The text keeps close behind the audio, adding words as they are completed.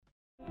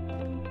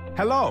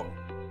Hello,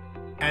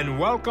 and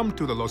welcome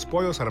to the Los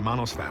Pollos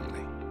Hermanos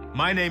family.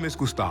 My name is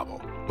Gustavo,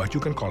 but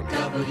you can call me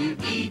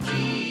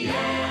WETL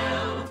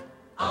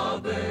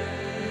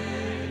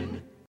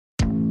Auburn.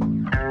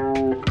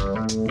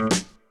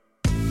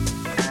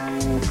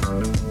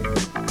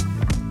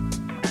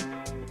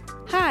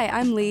 Hi,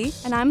 I'm Lee.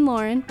 And I'm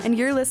Lauren. And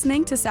you're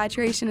listening to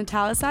Saturation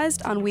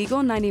Italicized on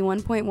Weagle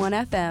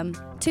 91.1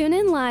 FM. Tune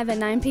in live at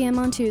 9 p.m.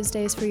 on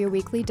Tuesdays for your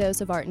weekly dose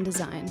of art and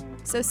design.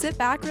 So sit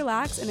back,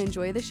 relax, and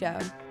enjoy the show.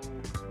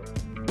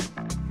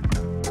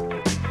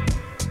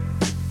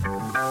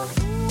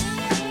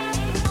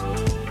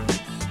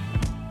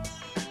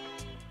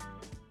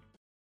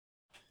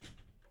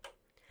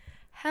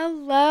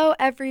 Hello,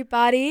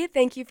 everybody.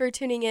 Thank you for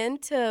tuning in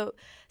to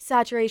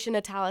Saturation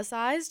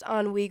Italicized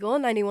on Weagle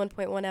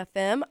 91.1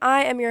 FM.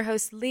 I am your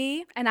host,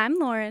 Lee. And I'm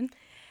Lauren.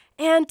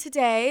 And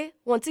today,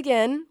 once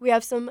again, we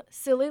have some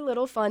silly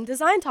little fun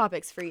design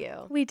topics for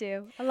you. We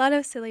do. A lot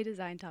of silly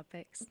design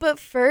topics. But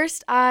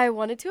first, I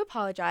wanted to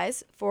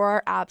apologize for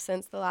our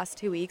absence the last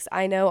 2 weeks.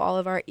 I know all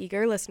of our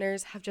eager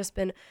listeners have just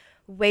been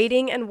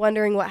waiting and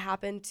wondering what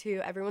happened to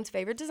everyone's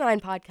favorite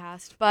design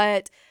podcast.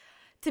 But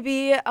to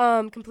be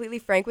completely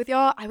frank with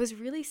y'all, I was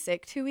really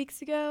sick 2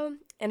 weeks ago,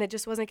 and it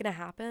just wasn't going to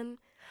happen.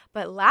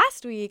 But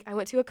last week, I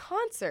went to a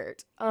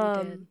concert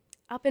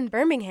up in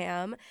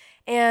Birmingham,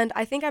 and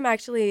I think I'm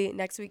actually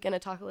next week going to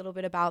talk a little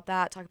bit about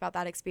that, talk about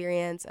that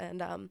experience,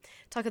 and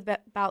talk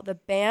about the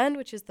band,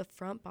 which is the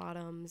Front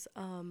Bottoms.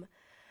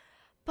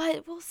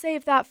 But we'll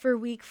save that for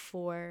week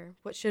 4,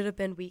 what should have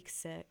been week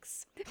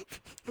 6.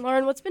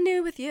 Lauren, what's been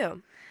new with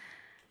you?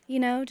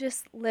 You know,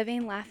 just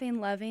living, laughing,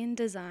 loving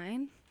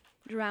design,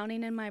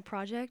 drowning in my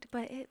project,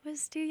 but it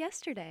was due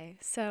yesterday.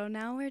 So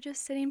now we're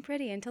just sitting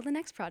pretty until the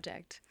next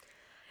project.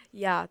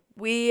 Yeah,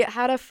 we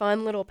had a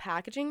fun little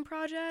packaging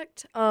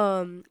project.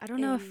 I don't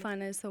know if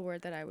fun is the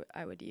word that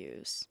I would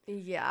use.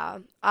 Yeah,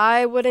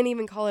 I wouldn't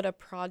even call it a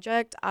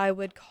project. I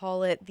would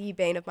call it the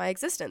bane of my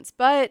existence.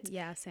 But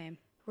yeah, same.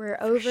 We're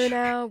over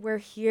now. We're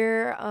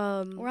here.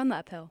 We're on the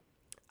uphill.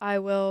 I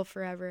will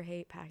forever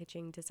hate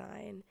packaging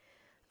design.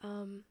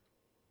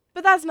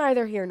 But that's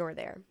neither here nor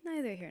there.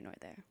 Neither here nor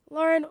there.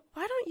 Lauren,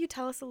 why don't you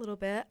tell us a little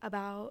bit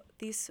about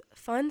these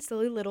fun,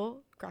 silly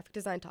little graphic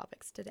design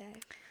topics today?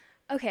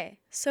 Okay,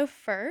 so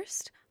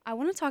first, I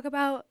want to talk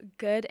about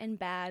good and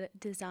bad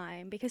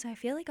design because I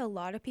feel like a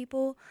lot of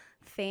people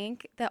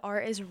think that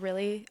art is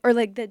really, or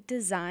like that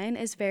design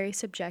is very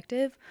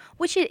subjective,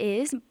 which it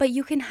is, but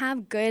you can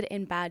have good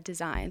and bad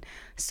design.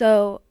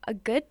 So a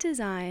good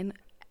design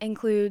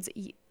includes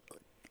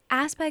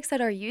aspects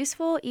that are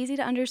useful, easy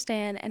to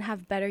understand, and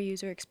have better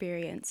user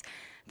experience.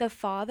 The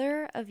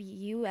father of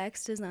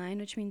UX design,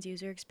 which means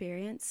user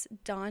experience,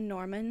 Don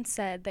Norman,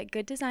 said that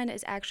good design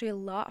is actually a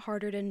lot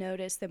harder to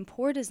notice than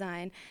poor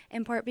design,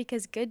 in part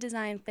because good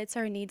design fits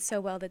our needs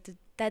so well that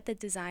the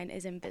design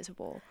is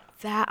invisible.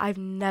 That I've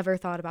never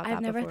thought about that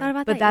I've never before. thought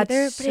about but that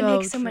either, so but it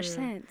makes so true. much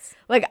sense.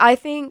 Like, I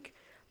think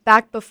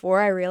back before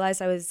I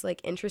realized I was,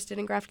 like, interested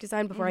in graphic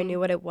design, before I knew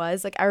what it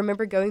was, like, I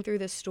remember going through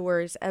the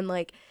stores and,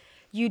 like,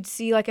 you'd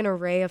see, like, an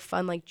array of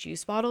fun, like,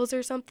 juice bottles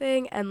or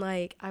something, and,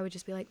 like, I would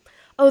just be like,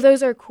 oh,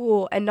 those are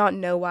cool, and not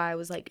know why I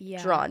was, like,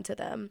 drawn to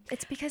them.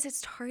 It's because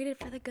it's targeted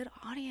for the good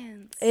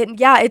audience.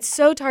 It's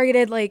so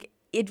targeted, like,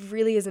 it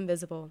really is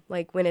invisible,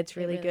 like, when it's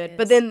really good. Is.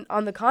 But then,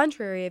 on the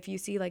contrary, if you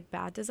see, like,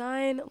 bad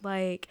design,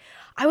 like,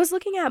 I was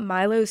looking at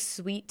Milo's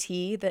Sweet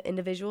Tea, the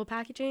individual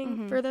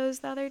packaging for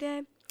those the other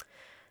day.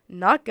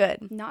 Not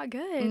good. Not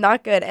good.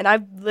 Not good. And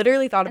I've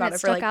literally thought about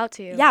it for, like, stuck out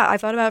to you. Yeah, I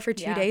thought about it for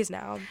 2 days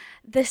now.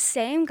 The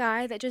same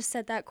guy that just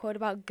said that quote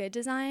about good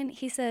design,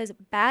 he says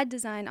bad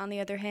design, on the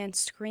other hand,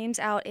 screams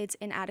out its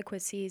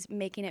inadequacies,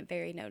 making it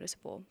very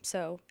noticeable.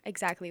 So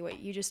exactly what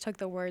you just took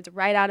the words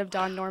right out of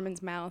Don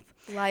Norman's mouth.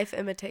 Life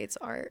imitates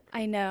art.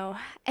 I know.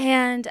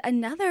 And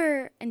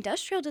another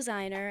industrial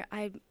designer,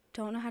 I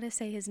don't know how to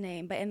say his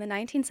name, but in the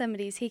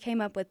 1970s, he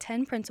came up with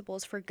 10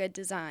 principles for good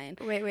design.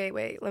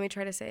 Wait. Let me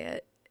try to say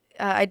it.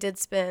 I did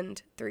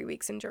spend 3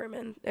 weeks in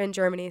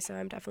Germany, so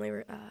I'm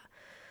definitely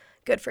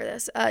good for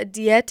this.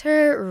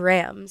 Dieter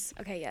Rams.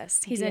 Okay,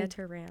 yes. He's a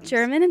Rams.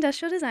 German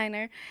industrial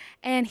designer,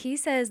 and he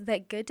says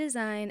that good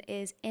design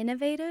is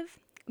innovative,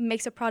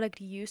 makes a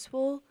product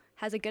useful,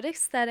 has a good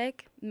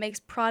aesthetic, makes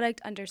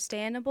product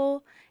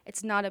understandable,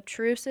 it's not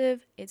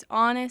obtrusive, it's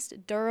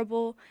honest,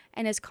 durable,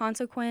 and is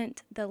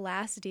consequent. The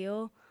last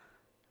deal,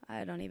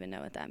 I don't even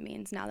know what that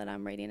means now that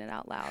I'm reading it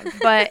out loud.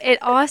 But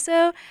it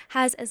also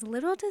has as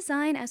little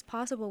design as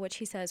possible, which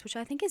he says, which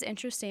I think is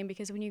interesting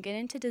because when you get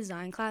into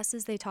design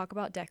classes, they talk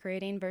about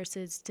decorating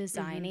versus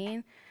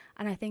designing.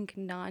 And I think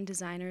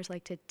non-designers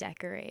like to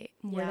decorate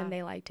more than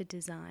they like to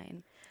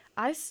design.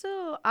 I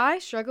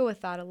struggle with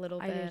that a little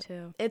bit. I do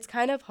too. It's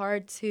kind of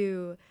hard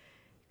to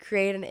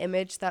create an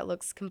image that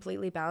looks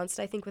completely balanced,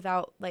 I think,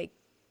 without, like,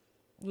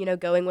 you know,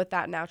 going with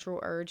that natural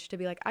urge to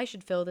be like, I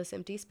should fill this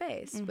empty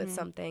space with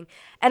something.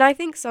 And I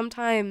think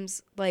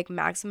sometimes, like,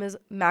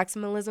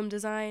 maximalism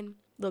design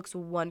looks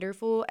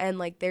wonderful, and,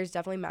 like, there's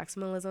definitely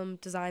maximalism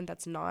design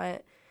that's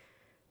not,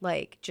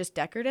 like, just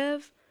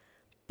decorative.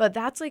 But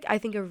that's, like, I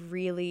think a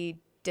really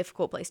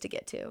difficult place to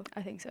get to.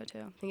 I think so too.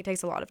 I think it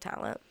takes a lot of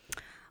talent.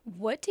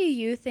 What do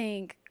you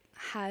think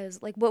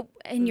has, like, what,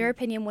 in your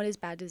opinion, what is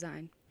bad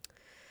design?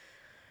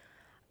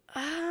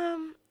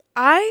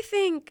 I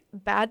think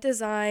bad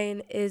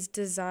design is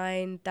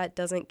design that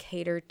doesn't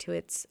cater to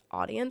its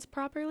audience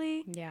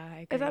properly. Yeah, I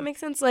agree. If that makes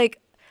sense. Like,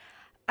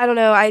 I don't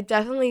know. I've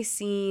definitely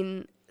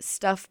seen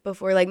stuff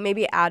before, like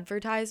maybe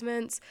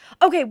advertisements.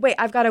 Okay, wait.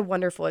 I've got a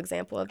wonderful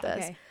example of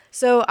this. Okay.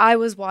 So I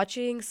was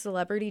watching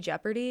Celebrity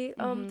Jeopardy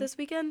this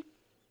weekend,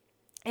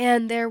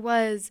 and there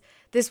was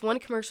this one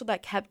commercial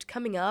that kept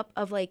coming up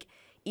of, like,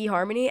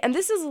 eHarmony. And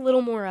this is a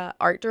little more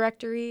art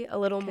directory, a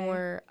little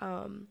more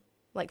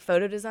like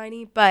photo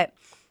designy, but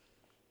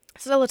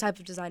still a type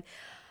of design.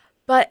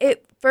 But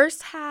it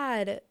first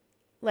had,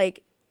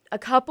 like, a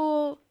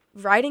couple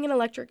riding an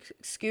electric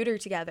scooter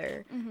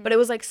together, but it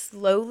was, like,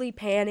 slowly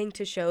panning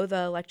to show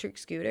the electric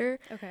scooter.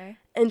 Okay.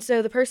 And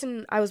so the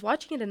person I was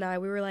watching it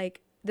and we were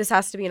like, this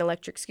has to be an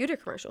electric scooter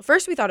commercial.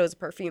 First we thought it was a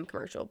perfume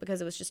commercial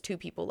because it was just two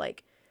people,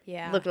 like,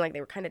 looking like they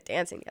were kind of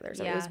dancing together.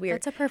 So it was weird.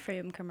 That's a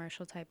perfume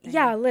commercial type thing.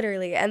 Yeah,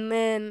 literally. And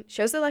then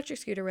shows the electric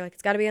scooter. We're like,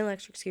 it's got to be an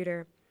electric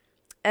scooter.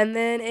 And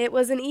then it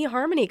was an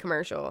eHarmony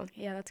commercial.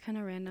 Yeah, that's kind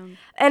of random.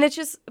 And it's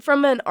just,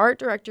 from an art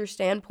director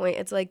standpoint,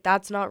 it's like,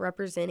 that's not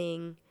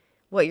representing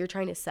what you're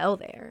trying to sell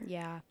there.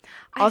 Yeah.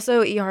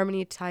 Also,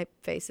 eHarmony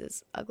typeface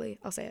is ugly.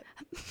 I'll say it.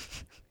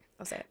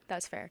 I'll say it.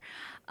 That's fair.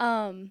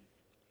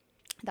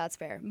 That's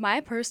fair. My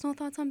personal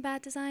thoughts on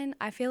bad design,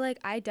 I feel like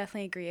I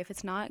definitely agree. If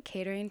it's not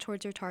catering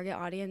towards your target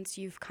audience,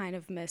 you've kind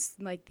of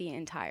missed, like, the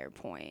entire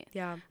point.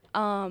 Yeah.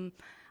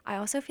 I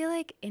also feel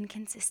like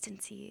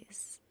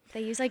inconsistencies.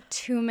 They use, like,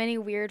 too many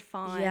weird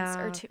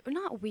fonts, or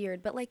not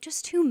weird, but, like,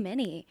 just too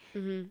many,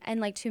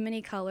 and, like, too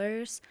many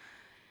colors.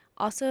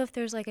 Also, if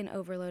there's, like, an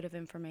overload of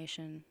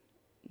information,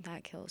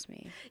 that kills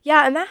me.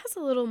 Yeah, and that has a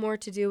little more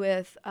to do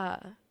with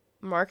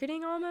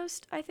marketing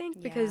almost, I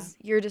think, because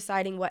you're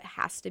deciding what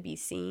has to be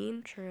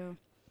seen. True.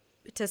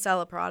 To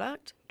sell a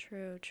product.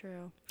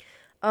 True.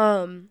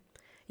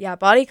 Yeah,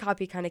 body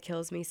copy kind of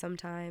kills me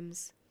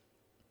sometimes.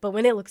 But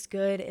when it looks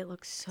good, it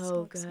looks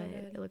so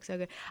good. It looks so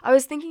good. I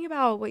was thinking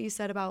about what you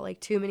said about,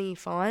 like, too many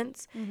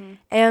fonts.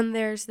 And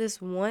there's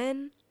this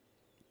one,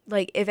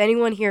 like, if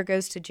anyone here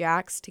goes to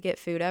Jack's to get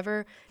food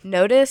ever,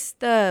 notice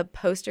the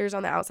posters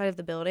on the outside of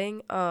the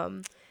building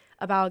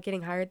about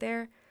getting hired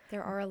there.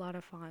 There are a lot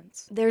of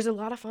fonts. There's a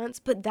lot of fonts,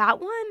 but that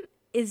one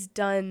is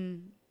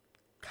done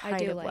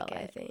kind of like well, it.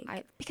 I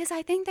think. Because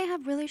I think they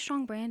have really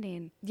strong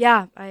branding.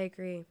 Yeah, I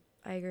agree.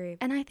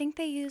 And I think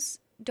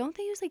don't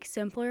they use, like,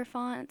 simpler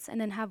fonts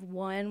and then have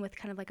one with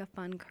kind of, like, a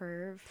fun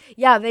curve?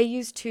 Yeah, they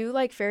use two,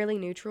 like, fairly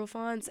neutral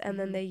fonts, and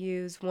then they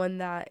use one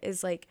that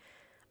is, like,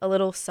 a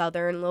little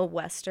southern, a little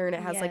western.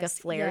 It has, like, a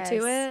flair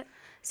to it.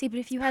 See, but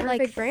if you had,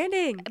 Perfect like,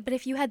 branding. But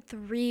if you had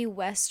 3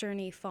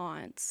 westerny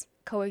fonts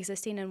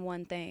coexisting in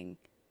one thing,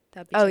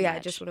 that'd be Oh, too yeah,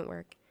 much. it just wouldn't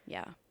work.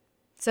 Yeah.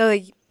 So,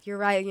 like, you're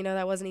right. You know,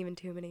 that wasn't even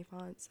too many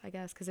fonts, I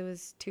guess, because it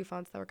was 2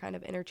 fonts that were kind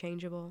of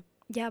interchangeable.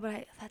 Yeah,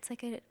 but that's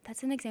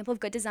an example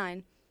of good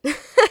design.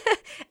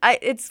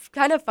 It's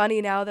kind of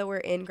funny now that we're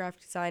in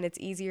graphic design. It's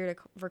easier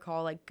to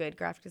recall, like, good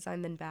graphic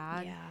design than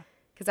bad. Yeah.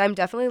 Because I'm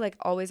definitely, like,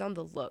 always on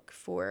the look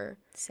for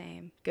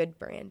Same. good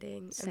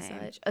branding and Same.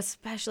 such,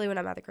 especially when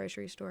I'm at the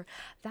grocery store.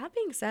 That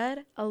being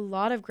said, a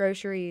lot of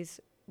groceries,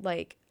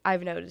 like,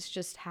 I've noticed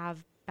just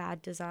have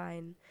bad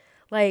design.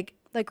 Like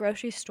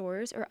grocery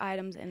stores or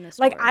items in the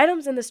store? Like,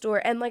 items in the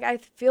store. And, like, I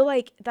feel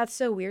like that's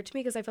so weird to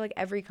me because I feel like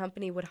every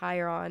company would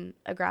hire on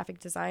a graphic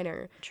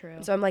designer. True.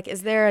 So I'm like,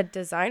 is there a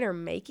designer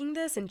making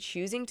this and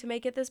choosing to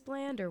make it this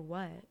bland or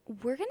what?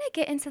 We're going to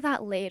get into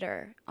that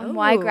later on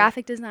why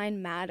graphic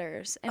design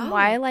matters and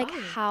why, like,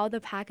 how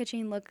the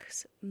packaging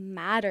looks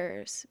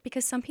matters.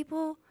 Because some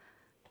people,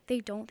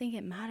 they don't think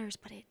it matters,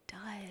 but it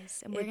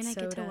does. And we're going to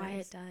get to why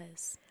it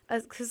does.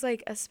 Because,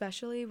 like,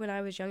 especially when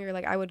I was younger,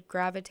 like, I would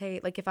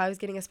gravitate, like, if I was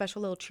getting a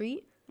special little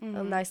treat, a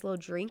nice little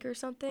drink or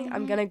something,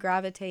 I'm going to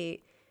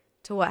gravitate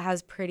to what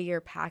has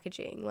prettier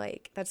packaging.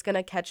 Like, that's going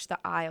to catch the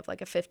eye of,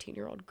 like, a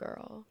 15-year-old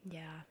girl.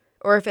 Yeah.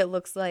 Or if it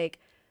looks like,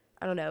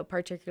 I don't know,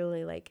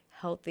 particularly, like,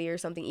 healthy or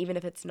something, even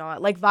if it's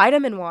not. Like,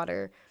 vitamin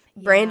water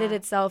branded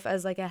itself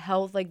as, like, a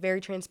health, like, very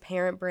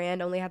transparent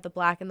brand, only had the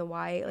black and the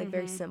white, like,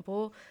 very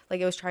simple.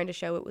 Like, it was trying to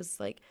show it was,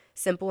 like,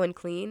 simple and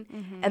clean.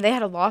 And they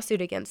had a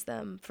lawsuit against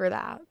them for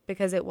that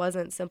because it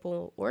wasn't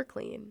simple or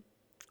clean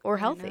or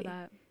healthy. I know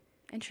that.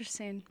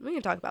 Interesting. We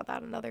can talk about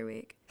that another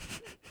week.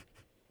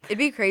 It'd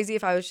be crazy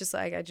if I was just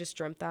like, I just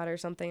dreamt that or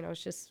something and I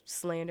was just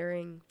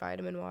slandering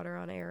vitamin water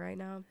on air right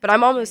now. But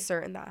I'm almost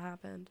certain that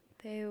happened.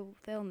 They'll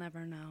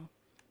never know.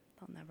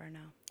 They'll never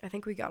know. I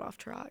think we got off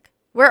track.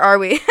 Where are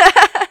we?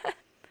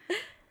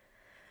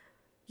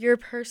 Your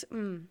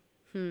person.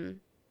 I'm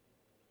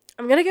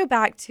going to go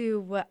back to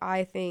what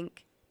I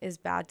think is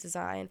bad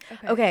design.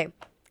 Okay.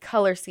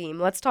 Color scheme.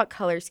 Let's talk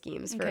color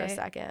schemes for a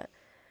second.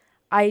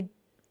 I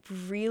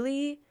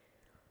really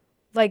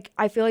like,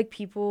 I feel like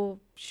people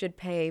should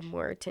pay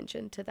more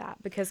attention to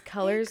that because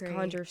colors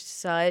conjure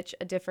such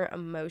a different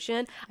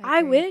emotion.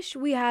 I wish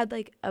we had,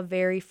 like, a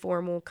very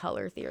formal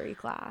color theory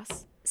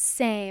class.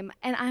 Same.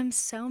 And I'm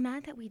so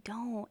mad that we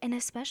don't. And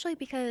especially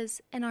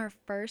because in our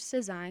first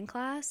design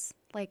class,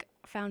 like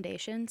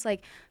foundations,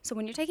 like, so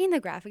when you're taking the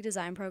graphic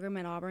design program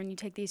at Auburn, you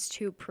take these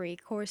 2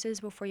 pre-courses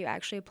before you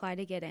actually apply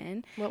to get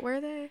in. What were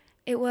they?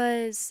 It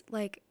was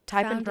like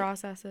Type and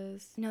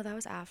processes. No, that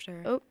was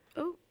after. Oh.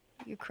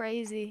 You're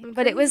crazy. I'm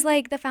But it was crazy.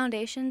 like the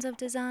foundations of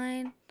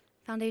design,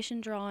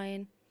 foundation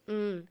drawing,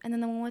 and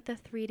then the one with the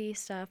 3D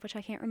stuff, which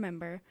I can't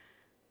remember.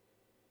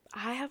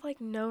 I have, like,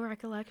 no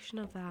recollection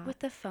of that. With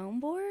the foam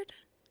board?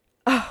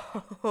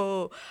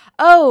 Oh.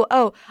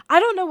 I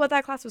don't know what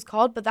that class was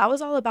called, but that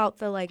was all about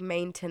the, like,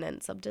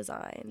 maintenance of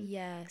design.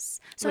 Yes.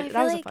 So So I that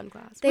feel was like a fun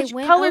class. they Which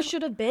went colors over-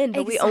 should have been,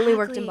 but we only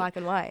worked in Exactly. black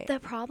and white. The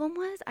problem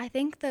was, I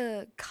think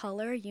the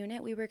color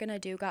unit we were going to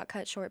do got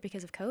cut short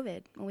because of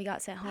COVID when we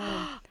got sent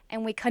home.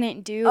 And we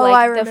couldn't do Oh,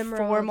 I like the remember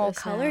all of formal this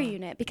color now.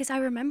 unit because I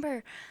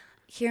remember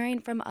hearing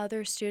from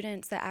other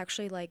students that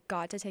actually like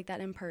got to take that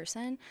in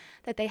person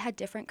that they had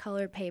different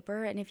colored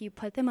paper, and if you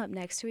put them up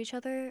next to each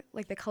other,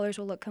 like the colors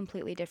will look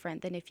completely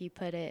different than if you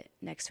put it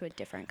next to a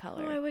different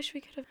color. Oh, I wish we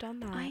could have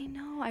done that. I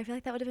know. I feel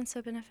like that would have been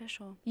so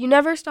beneficial. You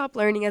never stop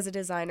learning as a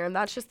designer, and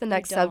that's just the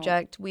next don't.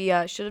 subject we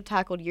should have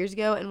tackled years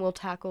ago and we'll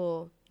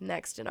tackle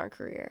next in our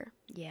career.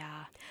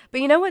 Yeah.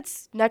 But you know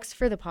what's next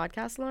for the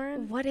podcast,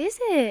 Lauren? What is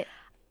it?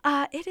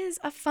 It is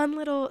a fun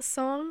little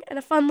song and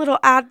a fun little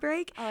ad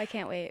break. Oh, I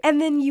can't wait. And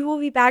then you will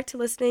be back to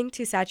listening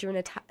to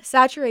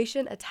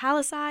Saturation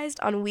Italicized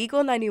on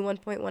Weagle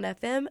 91.1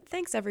 FM.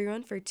 Thanks,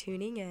 everyone, for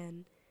tuning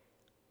in.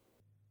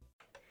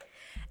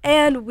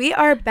 And we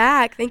are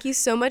back. Thank you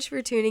so much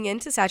for tuning in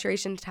to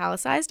Saturation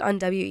Italicized on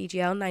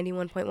WEGL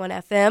 91.1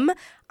 FM.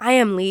 I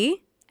am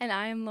Lee. And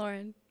I am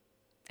Lauren.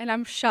 And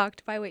I'm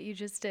shocked by what you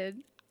just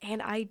did.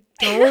 And I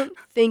don't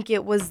think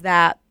it was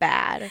that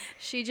bad.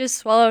 She just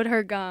swallowed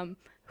her gum.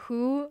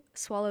 Who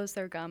swallows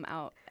their gum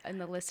out in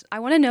the list? I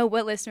want to know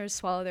what listeners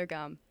swallow their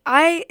gum.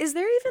 Is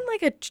there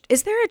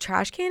a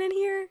trash can in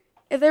here?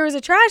 If there was a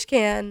trash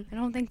can, I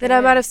don't think then there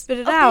I might have is. spit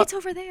it Okay, out. it's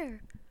over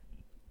there.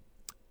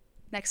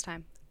 Next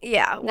time.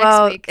 Yeah,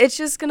 well, week. it's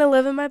just going to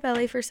live in my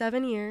belly for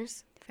 7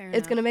 years. Fair It's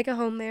enough. going to make a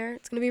home there.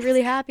 It's going to be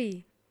really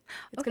happy.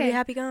 It's going to Okay. be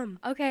happy gum.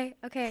 Okay.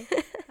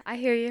 I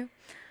hear you.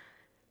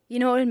 You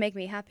know what would make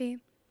me happy?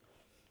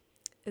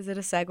 Is it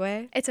a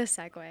segue? It's a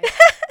segue.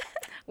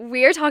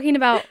 We're talking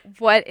about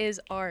what is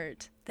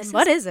art.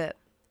 What is it?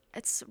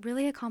 It's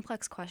really a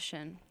complex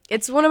question.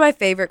 It's one of my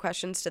favorite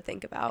questions to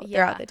think about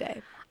throughout the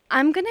day.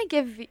 I'm going to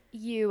give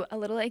you a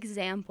little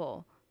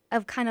example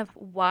of kind of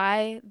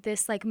why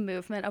this like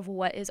movement of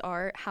what is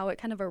art, how it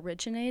kind of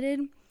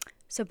originated.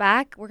 So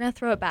we're going to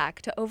throw it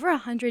back to over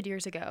 100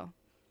 years ago.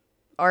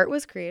 Art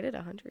was created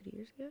 100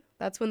 years ago?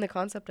 That's when the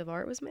concept of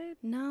art was made?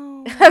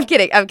 No. I'm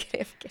kidding.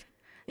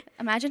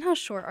 Imagine how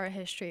short art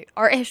history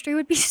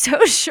would be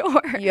so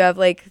short. You have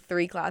like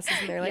 3 classes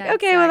and they're like, Yeah,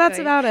 okay, well, that's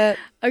exactly. about it.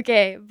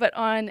 Okay, but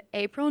on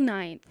April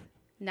 9th,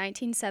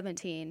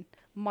 1917,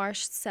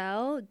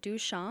 Marcel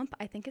Duchamp,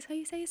 I think is how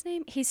you say his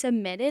name, he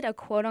submitted a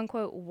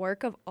quote-unquote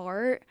work of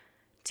art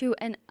to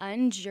an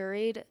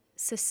unjuried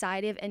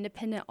Society of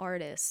Independent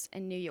Artists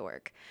in New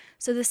York.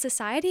 So the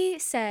society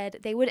said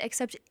they would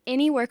accept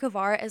any work of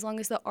art as long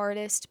as the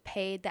artist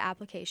paid the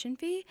application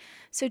fee.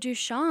 So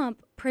Duchamp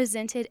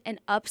presented an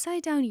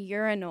upside-down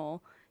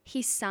urinal.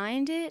 He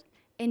signed it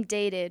and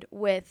dated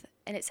with,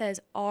 and it says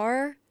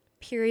R.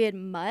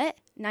 Mutt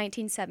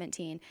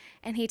 1917,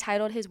 and he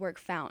titled his work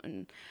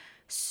Fountain.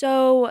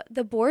 So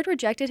the board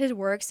rejected his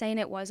work, saying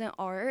it wasn't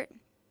art.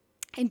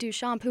 And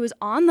Duchamp, who was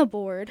on the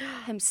board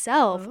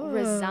himself,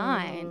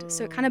 resigned.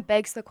 So it kind of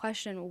begs the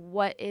question,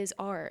 what is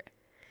art?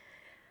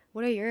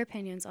 What are your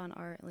opinions on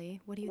art, Lee?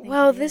 What do you think?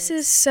 Well, this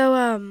is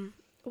so,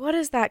 what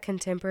is that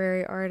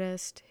contemporary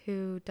artist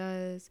who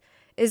does,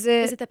 is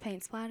it the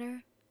paint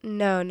splatter?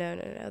 No.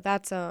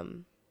 That's,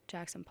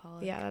 Jackson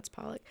Pollock. yeah, that's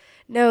Pollock.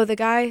 No, the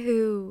guy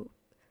who,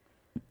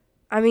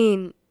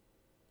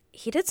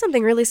 he did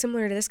something really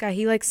similar to this guy.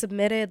 He like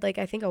submitted like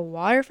I think a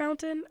water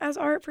fountain as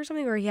art for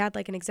something, or he had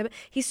like an exhibit.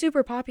 He's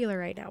super popular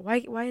right now.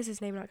 Why is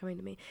his name not coming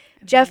to me?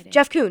 Jeff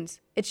Koons.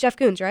 It's Jeff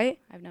Koons, right?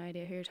 I have no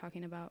idea who you're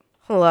talking about.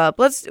 Hold up.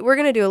 We're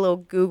gonna do a little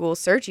Google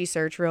search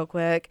real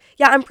quick.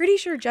 Yeah, I'm pretty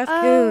sure Jeff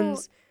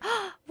Koons.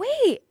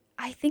 Wait,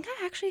 I think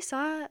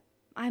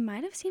I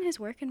might have seen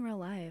his work in real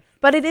life.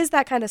 But it is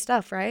that kind of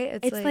stuff, right?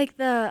 It's like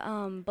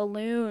the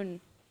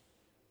balloon.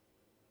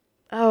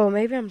 Oh,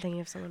 maybe I'm thinking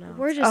of someone else.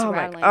 We're just oh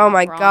rattling my, oh off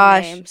my wrong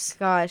gosh, names.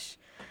 gosh.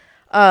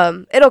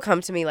 It'll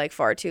come to me like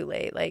far too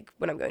late, like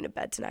when I'm going to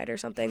bed tonight or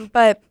something.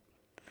 But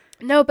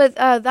no,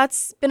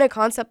 that's been a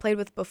concept played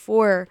with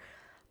before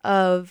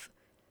of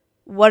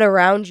what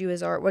around you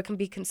is art, what can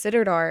be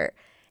considered art.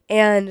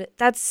 And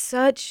that's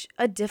such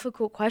a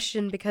difficult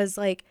question because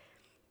like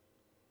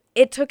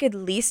it took at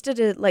least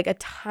a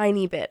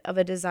tiny bit of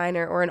a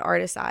designer or an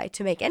artist's eye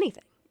to make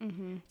anything.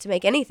 Mm-hmm. To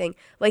make anything.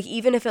 Like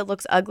even if it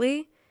looks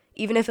ugly,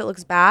 even if it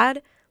looks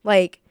bad,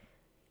 like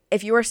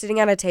if you were sitting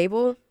at a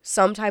table,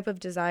 some type of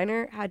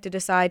designer had to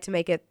decide to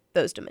make it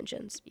those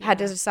dimensions, had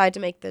to decide to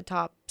make the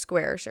top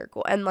square or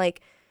circle. And,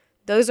 like,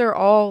 those are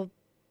all,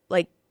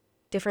 like,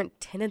 different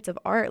tenets of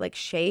art, like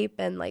shape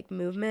and, like,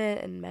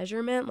 movement and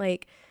measurement.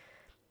 Like,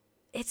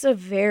 it's a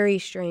very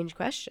strange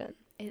question.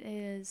 It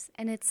is.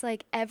 And it's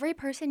like every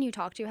person you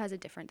talk to has a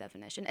different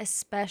definition,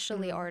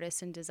 especially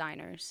artists and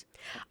designers.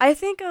 I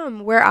think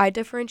where I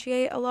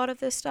differentiate a lot of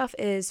this stuff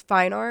is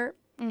fine art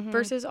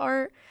versus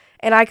art.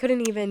 And I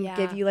couldn't even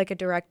give you, like, a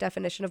direct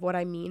definition of what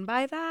I mean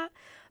by that.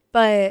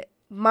 But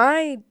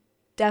my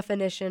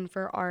definition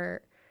for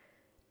art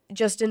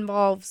just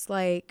involves,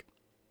 like,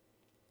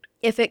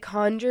 if it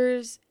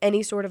conjures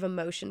any sort of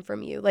emotion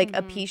from you, like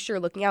a piece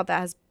you're looking at that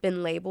has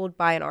been labeled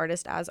by an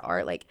artist as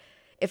art, like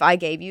if I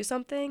gave you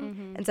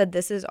something and said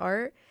this is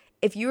art,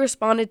 if you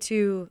responded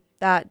to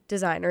that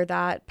design or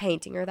that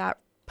painting or that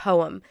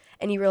poem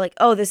and you were like,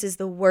 oh, this is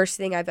the worst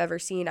thing I've ever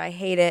seen, I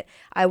hate it,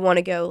 I want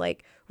to go,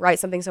 like, write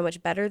something so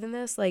much better than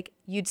this, like,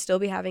 you'd still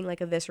be having,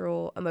 like, a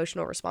visceral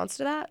emotional response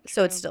to that.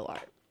 So it's still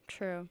art.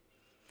 True.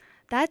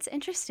 That's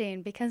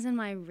interesting because in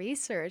my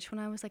research, when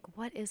I was like,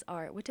 what is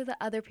art? What do the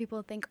other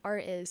people think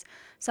art is?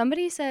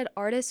 Somebody said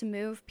artists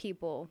move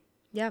people.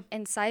 Yeah.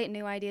 Incite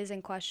new ideas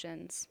and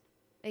questions.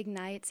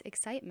 Ignites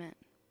excitement.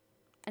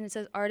 And it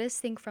says artists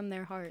think from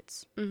their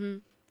hearts. I feel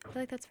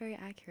like that's very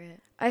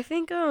accurate. I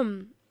think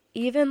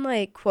even,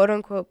 like, quote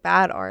unquote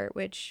bad art,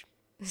 which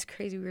is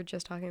crazy, we were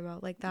just talking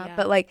about, like, that,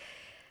 but, like,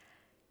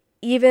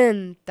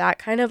 even that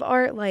kind of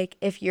art, like,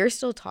 if you're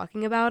still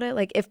talking about it,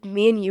 like, if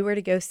me and you were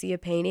to go see a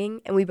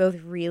painting and we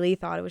both really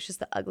thought it was just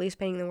the ugliest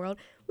painting in the world,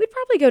 we'd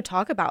probably go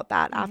talk about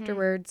that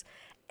afterwards.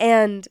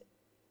 And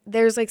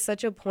there's, like,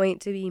 such a point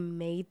to be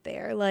made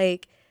there.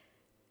 Like,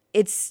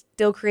 it's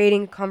still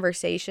creating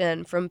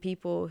conversation from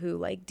people who,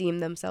 like,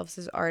 deem themselves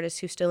as artists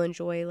who still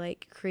enjoy,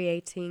 like,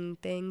 creating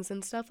things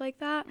and stuff like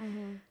that.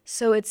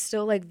 So it's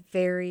still, like,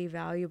 very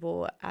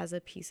valuable as a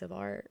piece of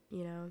art,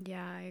 you know?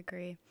 Yeah, I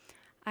agree.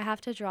 I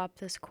have to drop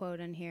this quote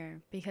in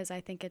here because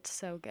I think it's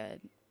so good.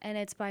 And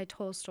it's by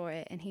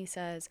Tolstoy, and he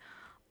says,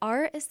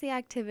 art is the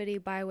activity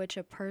by which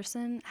a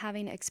person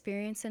having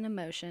experienced an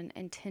emotion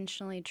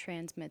intentionally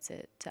transmits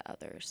it to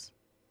others.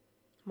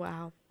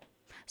 Wow.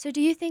 So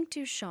do you think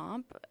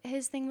Duchamp,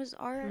 his thing was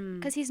art?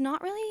 Because he's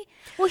not really...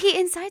 Well, he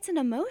incites an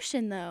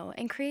emotion, though,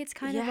 and creates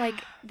kind of, like,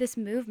 this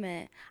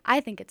movement. I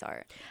think it's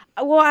art.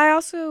 Well, I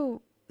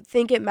also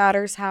think it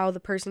matters how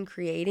the person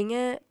creating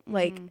it,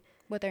 like...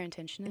 What their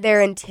intention is.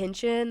 Their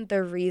intention,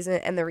 the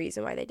reason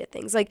why they did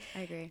things. Like,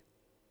 I agree.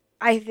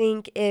 I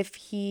think if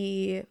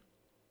he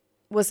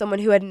was someone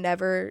who had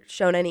never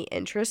shown any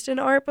interest in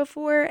art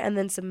before and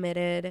then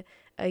submitted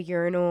a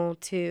urinal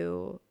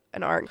to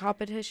an art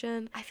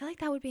competition, I feel like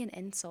that would be an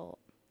insult.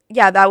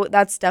 Yeah,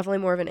 that's definitely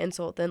more of an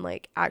insult than,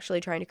 like, actually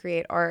trying to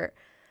create art.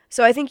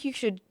 So I think you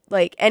should,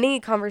 like, any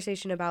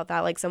conversation about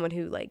that, like, someone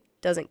who, like,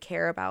 doesn't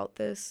care about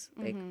this,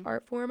 like,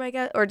 art form, I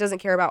guess, or doesn't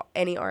care about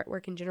any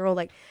artwork in general,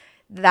 like,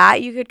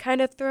 that you could kind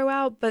of throw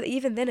out. But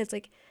even then, it's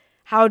like,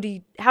 how do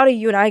you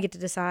and I get to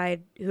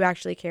decide who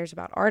actually cares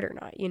about art or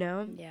not, you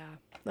know? Yeah.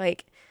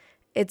 Like,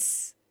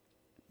 it's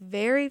a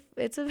very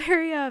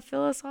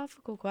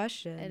philosophical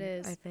question. It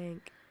is. I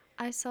think.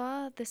 I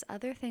saw this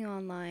other thing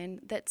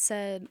online that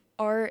said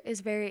art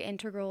is very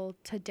integral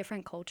to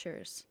different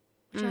cultures,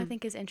 which I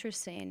think is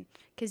interesting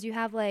because you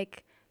have,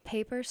 like,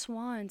 paper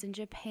swans in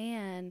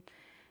Japan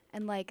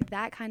and, like,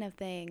 that kind of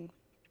thing.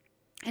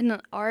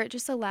 And art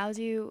just allows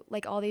you,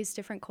 like, all these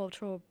different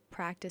cultural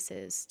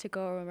practices to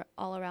go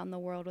all around the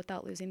world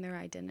without losing their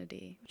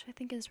identity, which I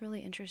think is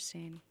really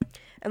interesting.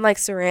 And, like,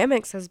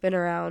 ceramics has been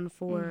around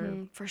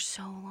for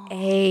so long.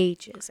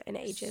 Ages and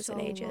ages so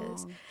and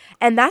ages. Long.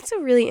 And that's a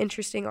really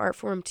interesting art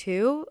form,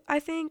 too, I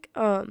think.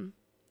 I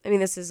mean,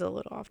 this is a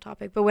little off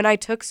topic, but when I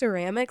took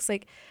ceramics,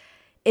 like,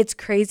 it's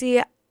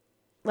crazy,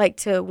 like,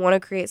 to want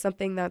to create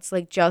something that's,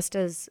 like, just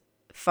as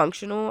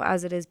functional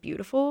as it is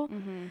beautiful.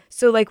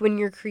 So, like, when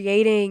you're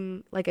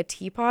creating, like, a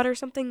teapot or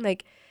something,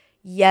 like,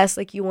 yes,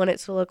 like, you want it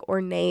to look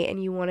ornate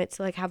and you want it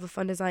to, like, have a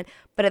fun design,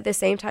 but at the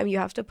same time you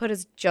have to put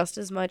just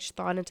as much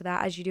thought into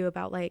that as you do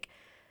about, like,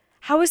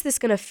 how is this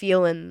gonna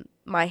feel in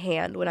my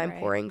hand when I'm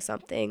pouring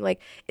something? Like,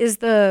 is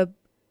the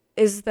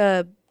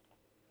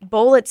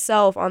bowl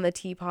itself on the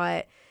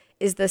teapot,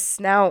 is the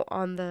snout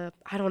on the,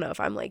 I don't know if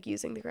I'm, like,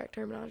 using the correct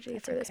terminology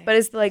for this, but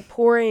is the, like,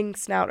 pouring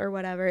snout or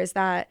whatever, is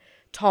that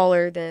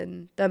taller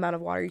than the amount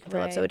of water you can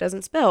fill up so it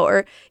doesn't spill?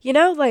 Or, you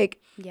know, like,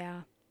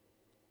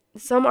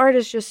 some art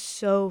is just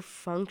so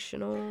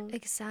functional.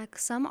 Exactly.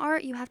 Some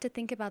art you have to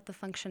think about the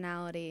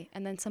functionality,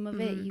 and then some of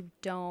it you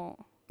don't.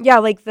 Yeah,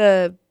 like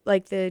the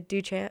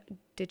Duchamp.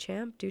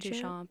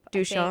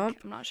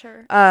 I'm not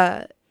sure.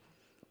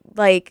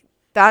 Like,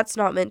 that's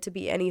not meant to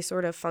be any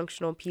sort of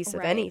functional piece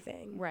of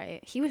anything.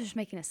 Right. He was just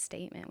making a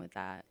statement with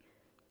that,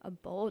 a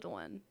bold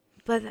one.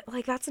 But,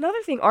 like, that's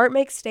another thing. Art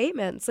makes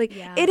statements. Like,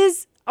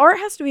 art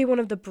has to be one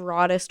of the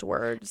broadest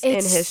words in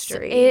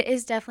history. It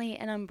is definitely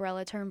an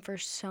umbrella term for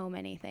so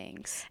many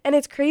things. And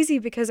it's crazy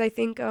because I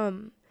think,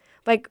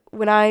 like,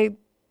 when I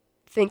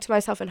think to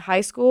myself in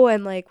high school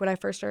and like when I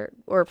first started,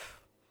 or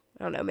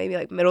I don't know, maybe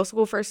like middle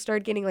school first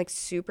started getting like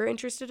super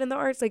interested in the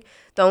arts, like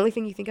the only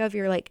thing you think of,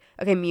 you're like,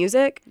 okay,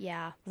 music,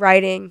 Yeah.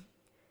 writing,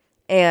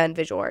 and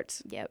visual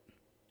arts, Yep.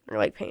 or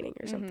like painting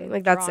or something. Mhm.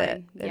 Like that's Drawing. it.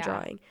 And Yeah.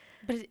 drawing.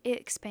 But it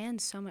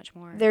expands so much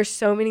more. There's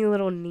so many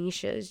little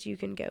niches you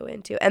can go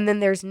into, and then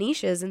there's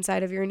niches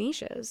inside of your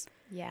niches.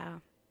 Yeah.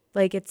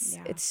 Like it's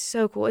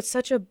so cool. It's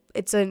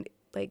a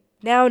like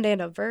noun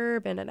and a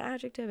verb and an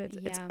adjective.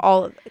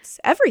 It's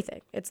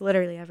everything. It's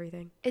literally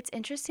everything. It's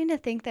interesting to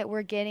think that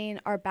we're getting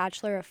our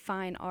Bachelor of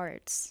Fine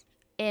Arts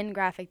in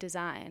graphic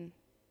design.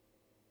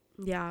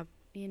 Yeah.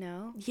 You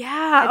know?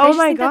 Yeah. I Oh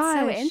my think gosh.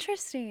 that's so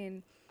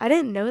interesting. I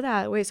didn't know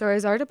that. Wait, so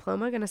is our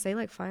diploma gonna say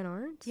like fine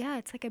arts? Yeah,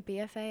 it's like a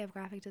BFA of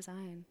graphic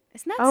design.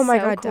 Isn't that Oh my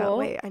so god, cool?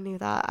 wait, I knew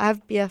that. I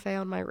have BFA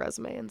on my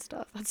resume and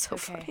stuff. That's so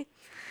funny.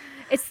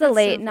 It's the That's so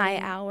late night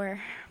funny.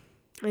 hour.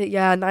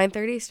 Yeah,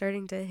 9:30 is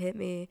starting to hit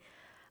me.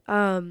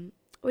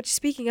 Which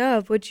speaking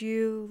of, would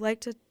you like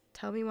to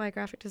tell me why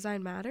graphic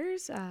design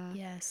matters?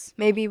 Yes.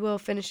 Maybe we'll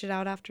finish it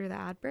out after the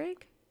ad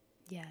break.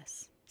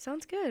 Yes.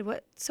 Sounds good.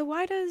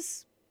 Why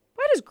does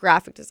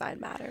graphic design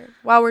matter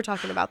while we're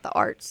talking about the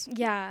arts?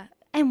 Yeah,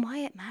 and why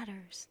it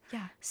matters.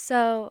 Yeah.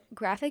 So,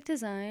 graphic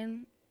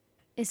design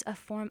is a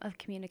form of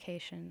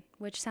communication,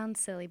 which sounds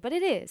silly, but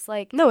it is.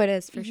 Like, No, it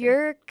is for sure.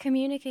 you're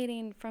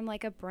communicating from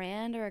like a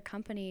brand or a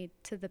company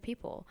to the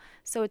people.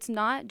 So it's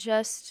not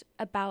just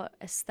about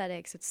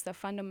aesthetics, it's the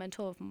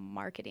fundamental of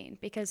marketing,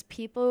 because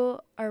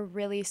people are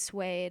really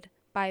swayed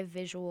by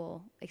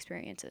visual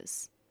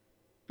experiences.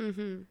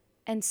 Mhm.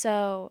 And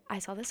so I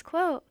saw this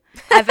quote.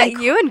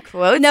 You and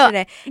quotes No,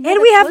 today. no, And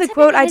the we have the quotes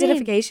quote have been hitting.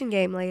 identification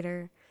game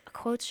later.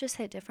 Quotes just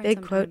hit different Big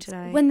sometimes. quote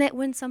tonight.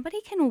 When somebody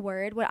can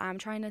word what I'm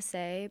trying to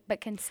say, but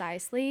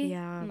concisely,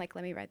 Yeah. I'm like,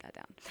 let me write that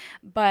down.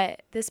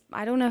 But this,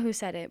 I don't know who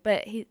said it,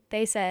 but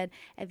they said,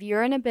 if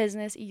you're in a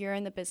business, you're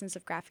in the business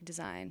of graphic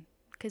design,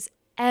 because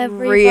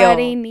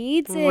everybody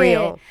needs it.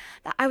 Real.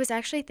 I was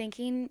actually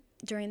thinking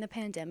during the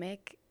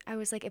pandemic, I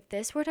was like,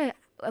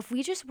 if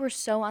we just were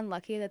so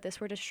unlucky that this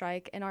were to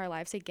strike in our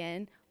lives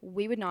again,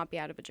 we would not be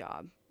out of a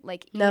job.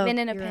 Like, No, even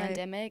in a you're right.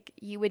 pandemic,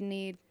 you would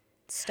need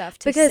stuff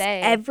to Because say.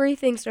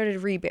 everything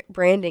started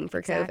rebranding for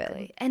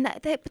Exactly. COVID. And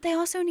but they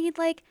also need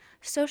like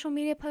social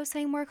media posts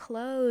saying we're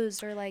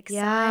closed, or like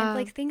Yeah. signs,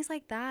 like things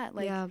like that.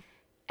 Like, yeah.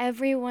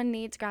 everyone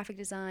needs graphic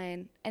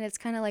design, and it's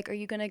kind of like, are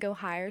you going to go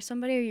hire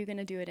somebody, or are you going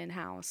to do it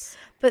in-house?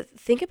 But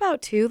think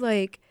about too,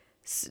 like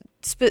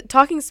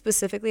talking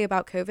specifically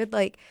about COVID,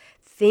 like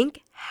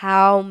think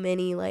how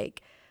many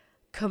like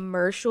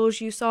commercials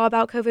you saw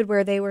about COVID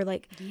where they were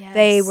like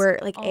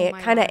Oh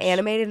my kind of gosh.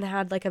 animated and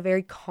had like a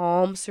very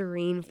calm,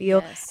 serene feel.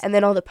 Yes. And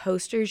then all the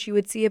posters you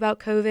would see about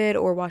COVID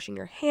or washing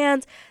your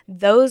hands,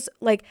 those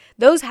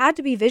had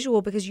to be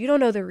visual because you don't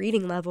know the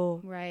reading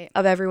level Right.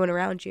 of everyone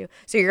around you.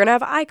 So you're gonna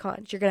have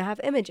icons, you're gonna have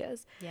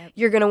images. Yep.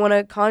 You're gonna want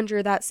to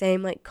conjure that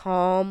same like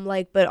calm,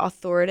 like but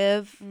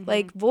authoritative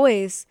like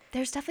voice.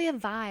 There's definitely a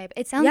vibe.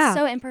 It sounds Yeah.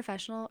 so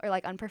improfessional or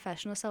like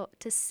unprofessional so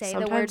to say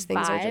Sometimes the word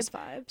things vibe, are just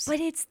vibes. but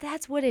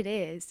that's what it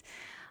is.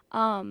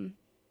 And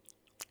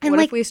What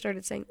like if we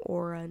started saying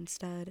aura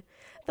instead?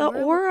 The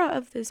Aura- aura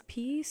of this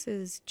piece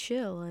is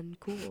chill and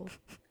cool.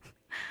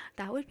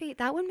 that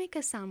would make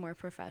us sound more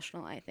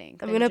professional, I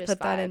think. I'm than gonna just put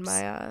that in vibes.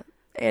 my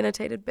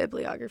annotated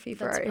bibliography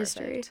for That's art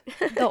history.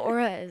 perfect. The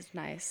aura is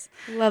nice.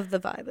 Love the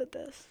vibe of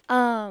this.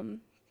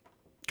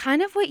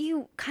 Kind of what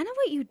you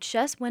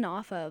just went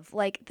off of.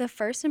 Like, the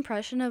first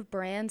impression of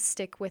brands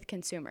stick with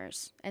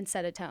consumers and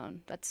set a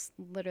tone. That's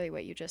literally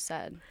what you just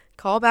said.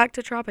 Call back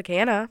to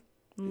Tropicana.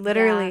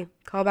 Literally, Yeah.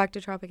 call back to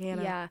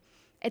Tropicana. Yeah.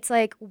 It's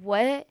like,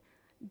 what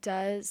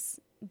does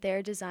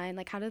their design,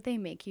 like, how do they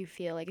make you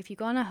feel? Like, if you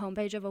go on a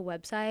homepage of a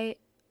website,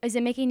 is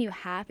it making you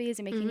happy? Is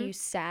it making you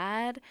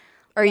sad?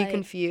 Are you Like-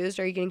 confused?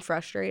 Are you getting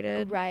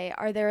frustrated? Right.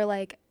 Are there,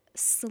 like,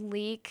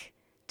 sleek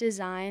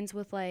designs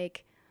with,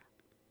 like,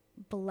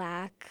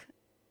 black,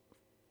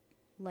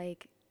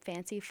 like,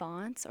 fancy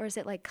fonts? Or is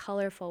it, like,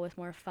 colorful with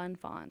more fun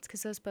fonts?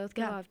 Because those both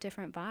give Yeah. off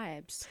different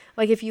vibes.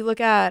 Like if you look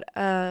at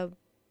a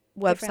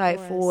website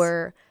auras.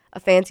 for a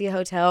fancy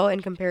hotel in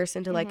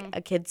comparison to like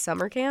a kid's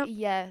summer camp,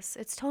 Yes.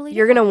 It's totally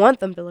you're gonna different. want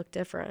them to look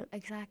different.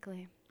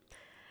 Exactly.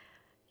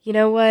 You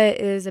know what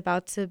is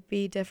about to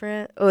be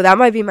different? Oh, that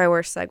might be my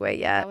worst segue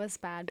yet. That was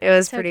bad. It but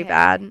was it's pretty okay.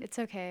 bad. It's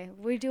okay.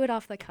 We do it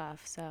off the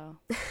cuff, so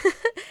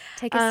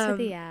take us to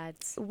the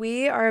ads.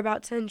 We are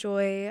about to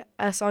enjoy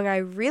a song I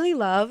really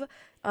love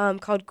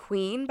called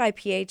Queen by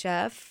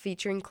P.H.F.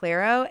 featuring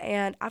Claro.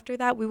 And after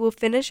that, we will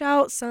finish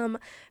out some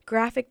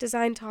graphic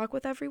design talk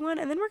with everyone.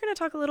 And then we're going to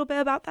talk a little bit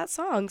about that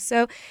song.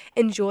 So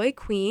enjoy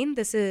Queen.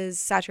 This is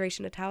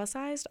Saturation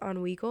Italicized on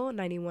Weagle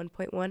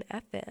 91.1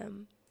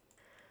 FM.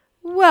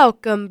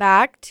 Welcome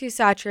back to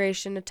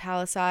Saturation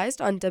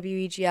Italicized on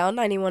WEGL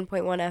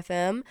 91.1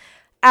 FM.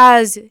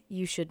 As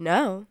you should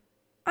know,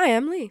 I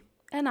am Lee.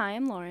 And I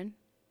am Lauren.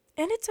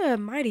 And it's a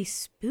mighty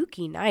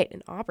spooky night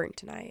in Auburn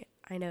tonight,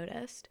 I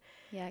noticed.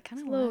 Yeah, it kind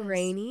It's of a little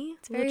rainy,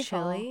 It's a little very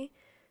fall. chilly.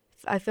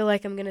 I feel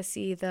like I'm gonna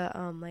see the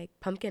like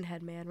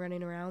Pumpkinhead man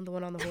running around, the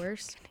one on the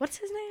horse. What's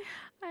his name?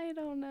 I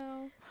don't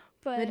know.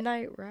 But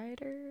Midnight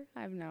Rider?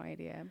 I have no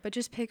idea. But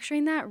just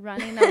picturing that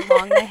running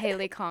along the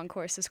Haley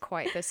Concourse is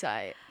quite the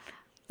sight.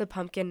 The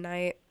Pumpkin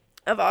Knight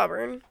of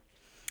Auburn.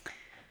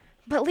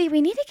 But Lee, we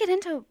need to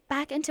get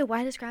back into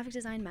why does graphic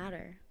design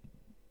matter?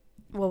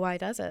 Well, why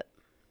does it?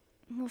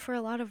 Well, for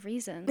a lot of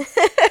reasons.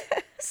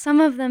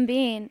 Some of them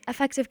being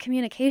effective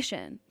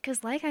communication.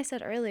 Because like I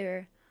said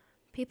earlier,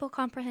 people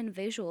comprehend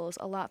visuals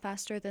a lot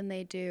faster than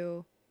they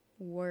do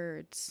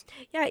words.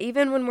 Yeah,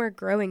 even when we're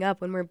growing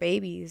up, when we're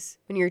babies,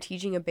 when you're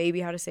teaching a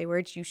baby how to say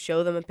words, you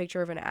show them a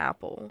picture of an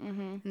apple.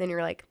 And then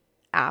you're like,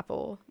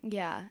 apple.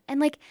 Yeah. And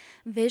like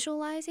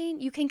visualizing,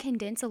 you can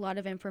condense a lot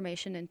of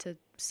information into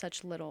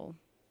such little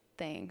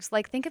things.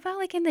 Like think about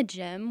like in the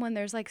gym when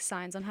there's like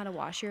signs on how to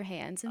wash your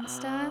hands and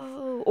stuff.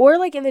 Or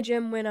like in the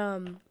gym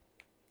when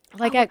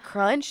like at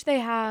Crunch they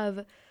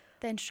have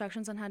the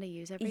instructions on how to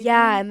use everything.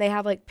 Yeah, and they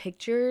have like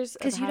pictures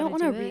because you don't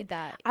want to read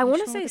that. I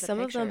want to say some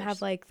of them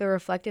have like the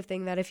reflective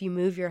thing that if you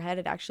move your head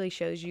it actually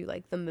shows you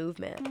like the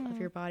movement of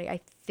your body.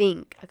 I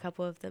think a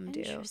couple of them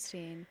do.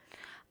 Interesting.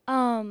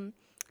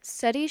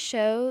 Studies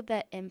show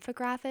that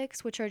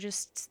infographics, which are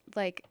just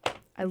like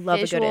I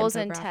love visuals a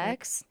good and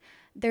text,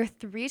 they're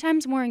 3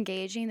 times more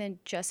engaging than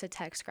just a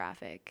text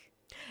graphic.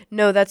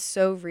 No, that's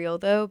so real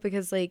though,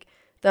 because like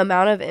the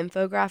amount of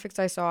infographics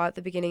I saw at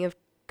the beginning of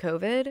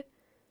COVID,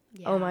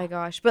 oh my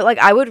gosh. But like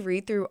I would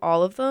read through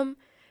all of them,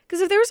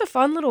 because if there was a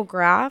fun little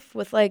graph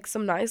with like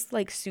some nice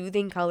like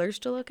soothing colors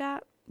to look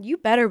at, you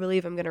better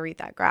believe I'm going to read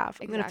that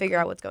graph. I'm going to figure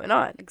out what's going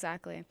on.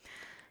 Exactly.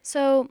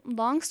 So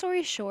long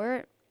story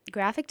short,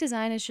 graphic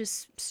design is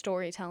just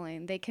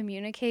storytelling. They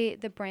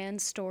communicate the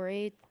brand's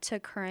story to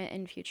current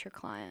and future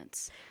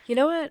clients. You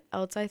know what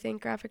else I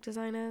think graphic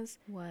design is?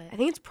 What? I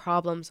think it's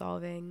problem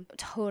solving.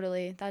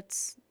 Totally.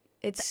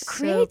 It's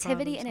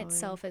creativity in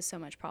itself is so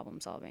much problem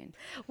solving.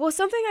 Well,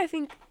 something I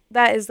think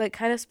that is like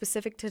kind of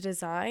specific to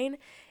design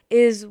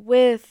is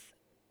with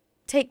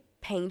take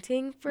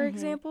painting, for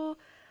example.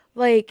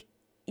 Like,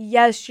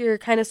 yes, you're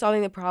kind of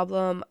solving the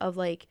problem of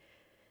like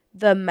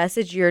the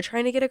message you're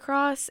trying to get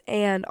across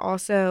and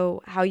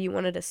also how you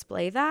want to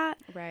display that.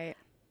 Right.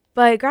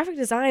 But graphic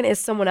design is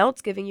someone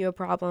else giving you a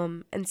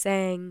problem and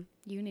saying,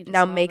 you need to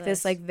now make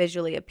this like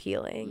visually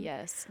appealing.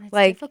 Yes. And it's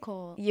like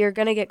difficult. You're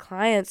going to get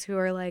clients who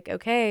are like,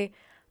 okay,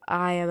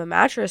 I am a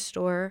mattress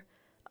store.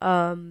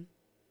 And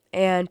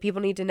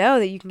people need to know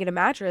that you can get a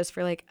mattress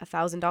for like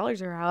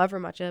 $1,000 or however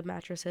much a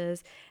mattress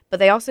is. But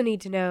they also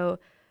need to know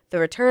the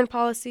return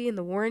policy and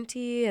the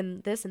warranty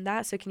and this and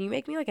that. So can you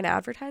make me like an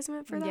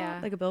advertisement for that? Yeah.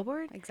 Like a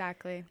billboard?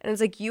 Exactly. And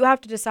it's like you have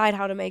to decide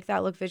how to make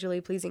that look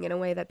visually pleasing in a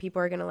way that people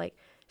are going to like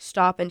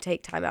stop and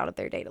take time out of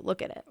their day to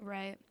look at it.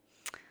 Right.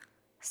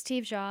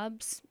 Steve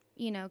Jobs,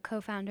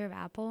 co-founder of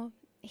Apple,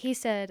 he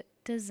said,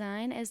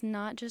 design is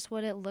not just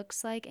what it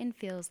looks like and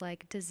feels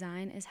like.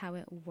 Design is how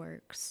it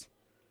works.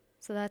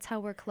 So that's how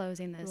we're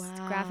closing this.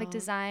 Wow. Graphic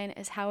design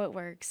is how it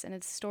works, and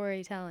it's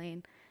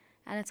storytelling.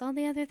 And it's all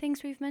the other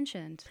things we've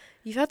mentioned.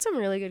 You've had some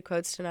really good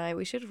quotes tonight.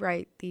 We should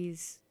write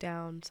these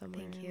down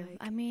somewhere. Thank you. Like,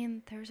 I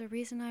mean, there's a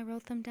reason I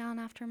wrote them down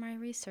after my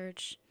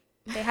research.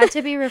 They had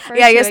to be referred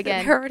yeah, I to guess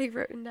again. they're already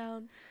written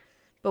down.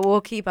 But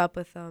we'll keep up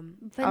with them.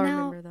 But I'll now,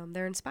 remember them.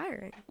 They're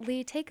inspiring.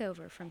 Lee, take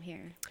over from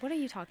here. What are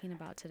you talking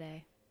about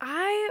today?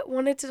 I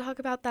wanted to talk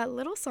about that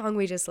little song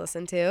we just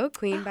listened to,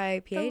 Queen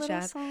by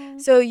P.H.F. So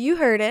So you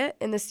heard it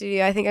in the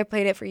studio. I think I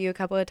played it for you a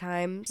couple of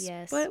times.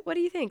 Yes. What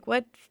do you think?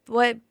 What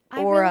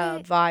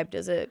aura vibe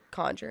does it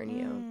conjure in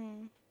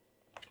you?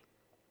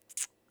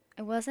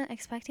 I wasn't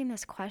expecting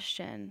this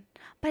question,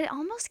 but it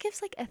almost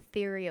gives like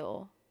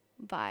ethereal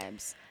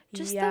vibes.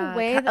 Just the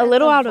way that a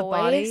little the out voice, of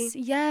body.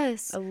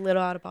 Yes. A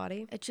little out of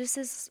body. It just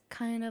is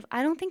kind of,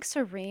 I don't think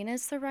serene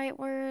is the right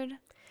word.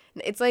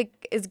 It's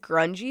like, is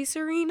grungy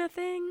serene a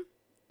thing?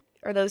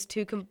 Are those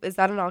two, is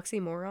that an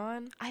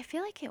oxymoron? I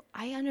feel like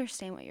I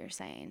understand what you're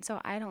saying,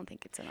 so I don't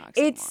think it's an oxymoron.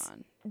 It's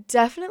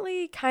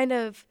definitely kind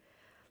of,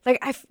 like,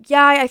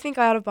 I think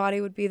out of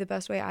body would be the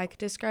best way I could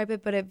describe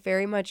it, but it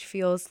very much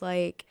feels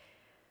like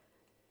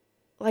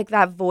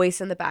that voice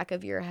in the back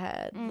of your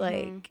head,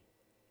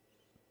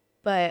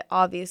 but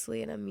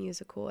obviously in a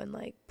musical and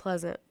like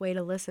pleasant way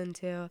to listen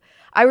to.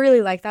 I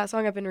really like that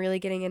song. I've been really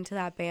getting into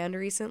that band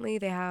recently.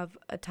 They have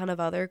a ton of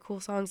other cool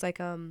songs like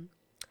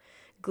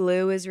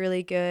Glue is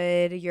really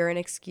good. You're an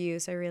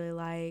Excuse I really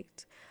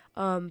liked.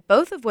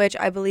 Both of which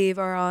I believe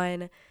are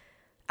on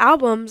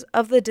albums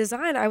of the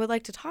design I would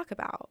like to talk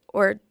about,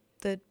 or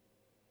I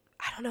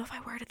don't know if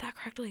I worded that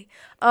correctly.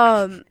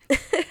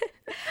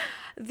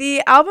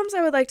 The albums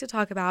I would like to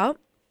talk about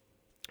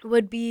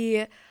would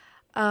be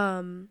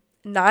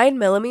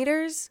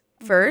 9mm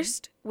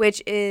first,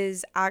 which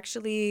is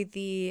actually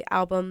the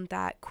album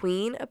that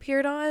Queen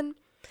appeared on.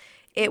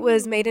 It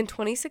was made in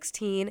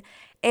 2016,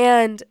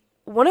 and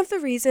one of the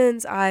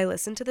reasons I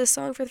listened to this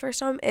song for the first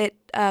time, it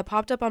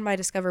popped up on my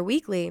Discover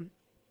Weekly,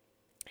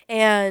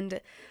 and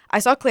I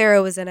saw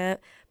Clairo was in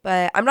it,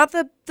 but I'm not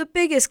the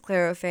biggest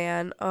Clairo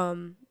fan.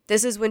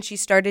 this is when she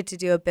started to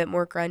do a bit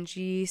more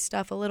grungy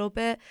stuff a little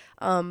bit,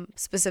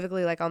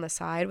 specifically like on the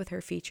side with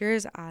her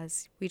features,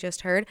 as we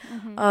just heard.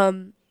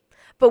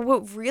 But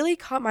what really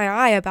caught my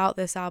eye about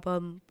this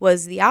album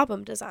was the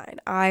album design.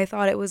 I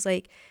thought it was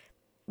like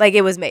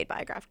it was made by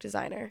a graphic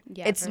designer.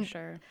 Yeah, for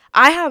sure.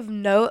 I have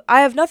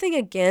nothing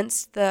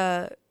against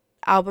the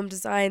album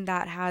design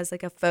that has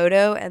like a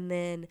photo and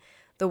then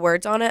the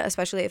words on it,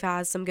 especially if it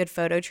has some good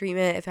photo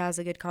treatment, if it has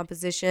a good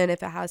composition,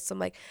 if it has some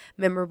like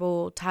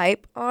memorable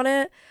type on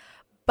it.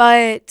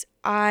 But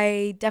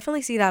I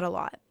definitely see that a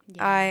lot.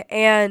 Yeah.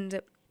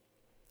 And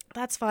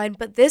that's fine.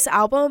 But this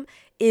album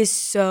is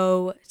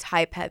so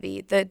type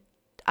heavy.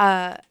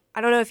 I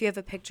don't know if you have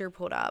a picture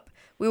pulled up.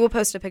 We will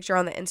post a picture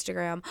on the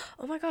Instagram.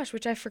 Oh my gosh,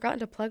 which I've forgotten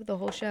to plug the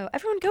whole show.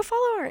 Everyone go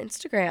follow our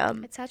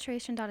Instagram. It's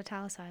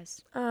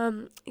saturation.italicized.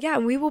 Yeah,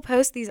 and we will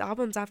post these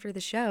albums after the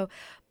show.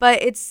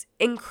 But it's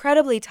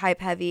incredibly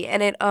type heavy,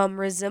 and it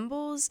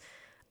resembles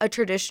a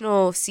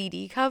traditional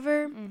CD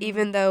cover,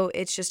 even though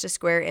it's just a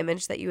square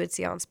image that you would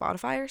see on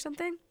Spotify or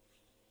something.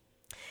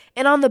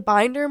 And on the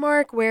binder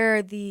mark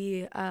where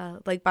the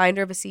like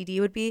binder of a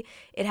CD would be,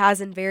 it has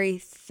in very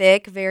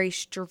thick, very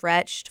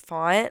stretched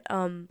font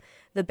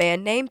the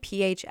band name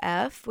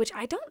P.H.F, which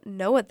I don't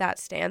know what that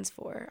stands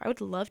for. I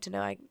would love to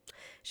know. I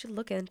should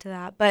look into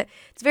that. But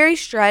it's very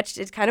stretched.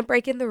 It's kind of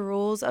breaking the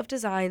rules of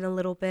design a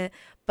little bit,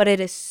 but it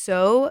is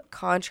so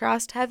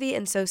contrast heavy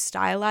and so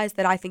stylized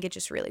that I think it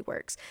just really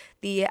works.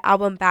 The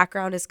album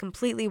background is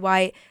completely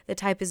white. The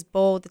type is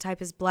bold. The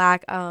type is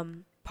black,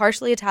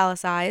 partially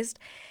italicized.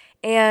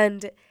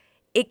 And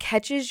it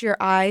catches your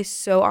eye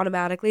so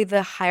automatically.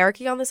 The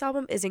hierarchy on this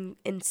album is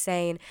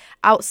insane.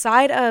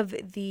 Outside of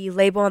the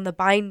label on the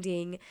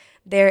binding,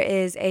 there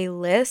is a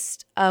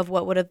list of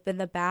what would have been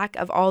the back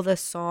of all the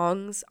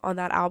songs on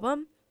that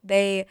album.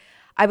 They,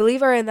 I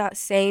believe, are in that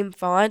same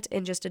font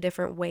in just a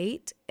different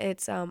weight.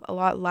 It's a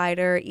lot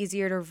lighter,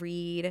 easier to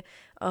read,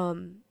 a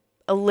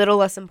little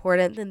less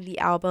important than the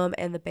album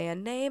and the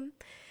band name.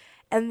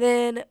 And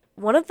then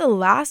one of the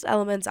last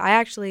elements I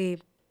actually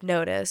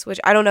notice, which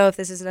I don't know if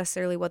this is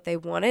necessarily what they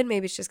wanted,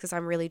 maybe it's just because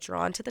I'm really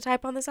drawn to the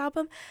type on this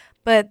album,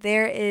 but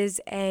there is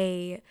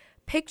a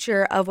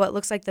picture of what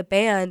looks like the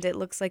band. It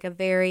looks like a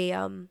very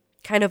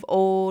kind of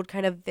old,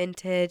 kind of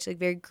vintage, like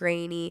very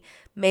grainy,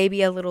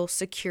 maybe a little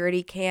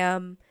security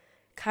cam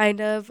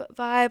kind of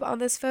vibe on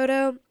this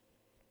photo.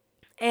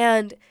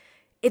 And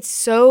it's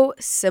so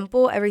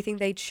simple, everything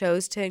they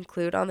chose to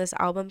include on this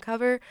album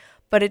cover,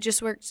 but it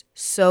just works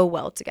so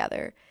well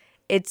together.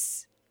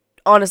 It's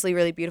honestly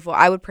really beautiful.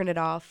 I would print it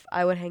off.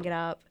 I would hang it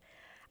up.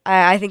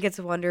 I think it's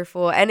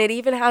wonderful. And it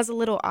even has a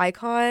little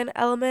icon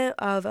element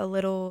of a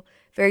little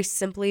very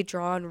simply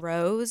drawn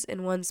rose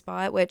in one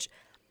spot, which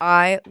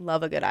I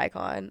love a good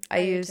icon.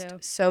 I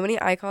used so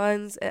many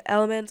icons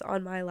elements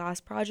on my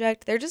last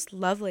project. They're just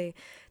lovely.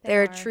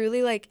 They're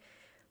truly like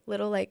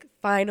little like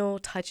final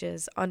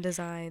touches on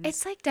designs.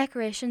 It's like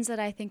decorations that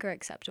I think are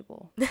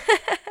acceptable.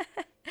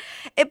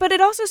 But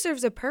it also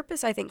serves a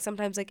purpose, I think,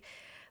 sometimes. Like,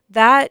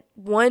 that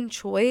one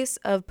choice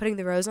of putting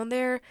the rose on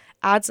there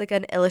adds like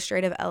an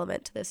illustrative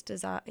element to this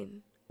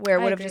design where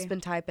it would have just been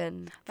type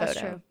in photo. That's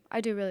true. I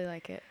do really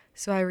like it.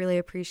 So I really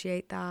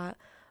appreciate that.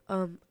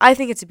 I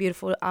think it's a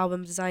beautiful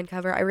album design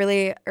cover. I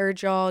really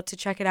urge y'all to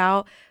check it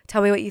out.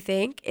 Tell me what you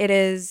think. It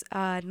is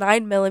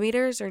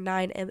 9mm or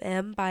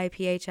 9mm by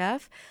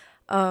P.H.F.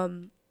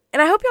 And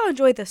I hope y'all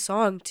enjoyed this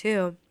song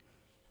too.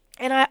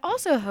 And I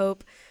also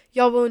hope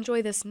y'all will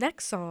enjoy this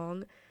next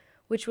song,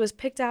 which was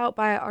picked out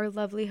by our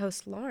lovely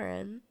host,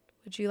 Lauren.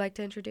 Would you like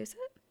to introduce it?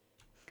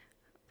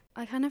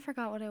 I kind of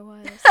forgot what it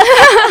was.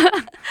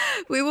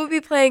 We will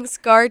be playing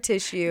Scar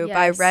Tissue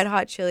by Red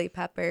Hot Chili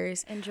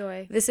Peppers.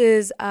 Enjoy. This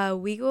is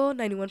Weagle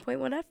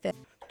 91.1 FM.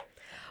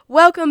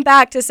 Welcome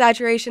back to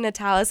Saturation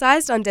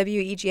Italicized on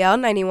WEGL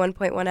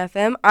 91.1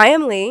 FM. I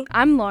am Lee.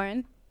 I'm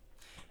Lauren.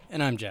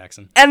 And I'm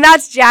Jackson. And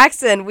that's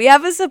Jackson. We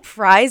have a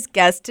surprise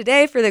guest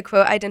today for the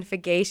quote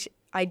identification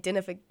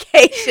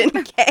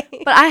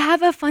game. But I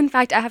have a fun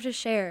fact I have to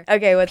share.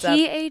 Okay, what's up?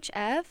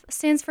 P.H.F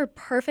stands for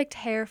Perfect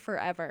Hair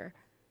Forever.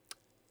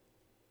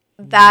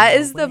 That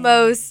is the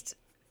most,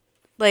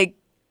 like,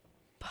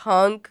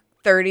 punk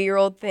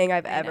 30-year-old thing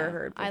I've ever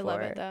heard before. I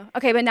love it, though.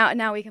 Okay, but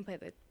now we can play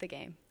the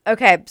game.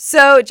 Okay,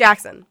 so,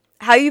 Jackson,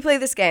 how you play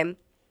this game,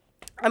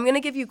 I'm going to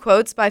give you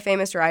quotes by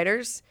famous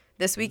writers,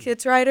 this week's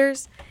hits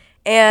writers,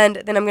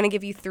 and then I'm going to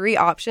give you 3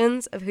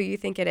 options of who you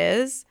think it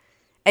is,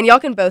 and y'all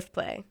can both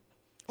play.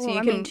 So well,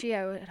 you I can, mean, gee,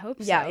 I would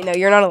hope so. Yeah, no,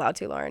 you're not allowed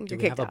to, Lauren. Do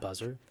You're we have kicked a out.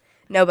 buzzer?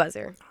 No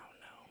buzzer. Oh,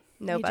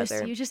 no. No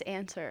buzzer. You just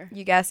answer.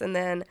 You guess, and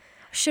then...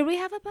 Should we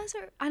have a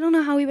buzzer? I don't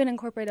know how we would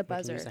incorporate a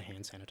buzzer. We can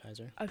use a hand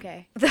sanitizer.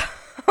 Okay.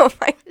 Oh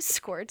my...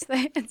 Squirts the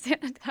hand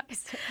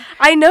sanitizer.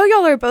 I know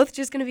y'all are both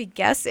just going to be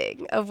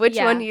guessing of which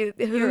one who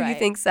right. you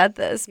think said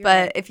this, You're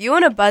but right. if you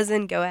want to buzz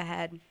in, go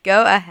ahead.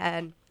 Go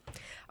ahead.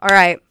 All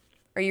right.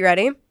 Are you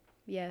ready?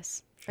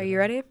 Yes. Are you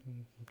ready?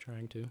 I'm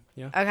trying to.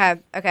 Yeah.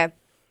 Okay.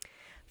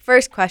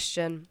 First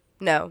question.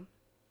 No.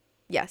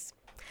 Yes.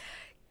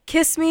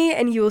 Kiss me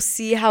and you will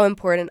see how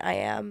important I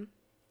am.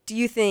 Do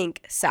you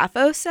think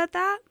Sappho said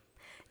that?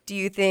 Do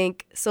you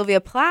think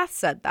Sylvia Plath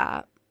said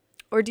that?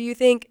 Or do you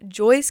think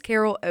Joyce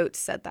Carol Oates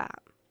said that?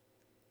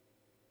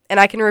 And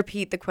I can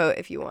repeat the quote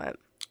if you want.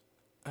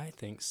 I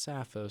think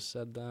Sappho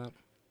said that.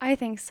 I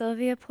think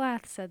Sylvia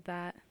Plath said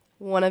that.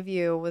 One of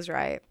you was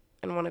right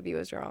and one of you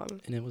was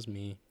wrong. And it was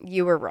me.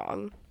 You were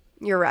wrong.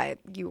 You're right.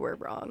 You were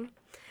wrong.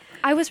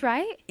 I was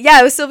right?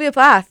 Yeah, it was Sylvia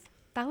Plath.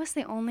 That was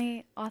the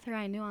only author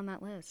I knew on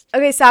that list.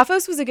 Okay,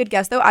 Sappho's was a good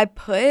guess, though. I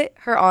put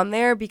her on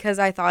there because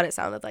I thought it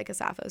sounded like a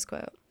Sappho's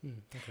quote.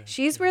 Okay.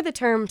 She's where the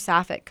term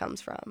sapphic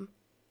comes from.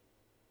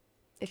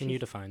 Can you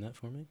define that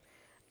for me?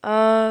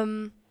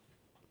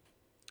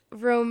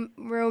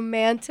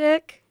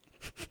 Romantic.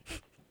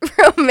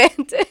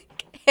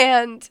 Romantic.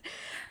 And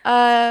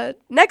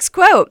next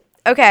quote.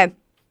 Okay.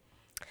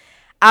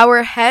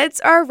 Our heads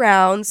are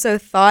round so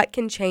thought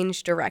can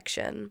change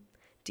direction.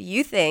 Do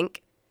you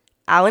think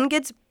Allen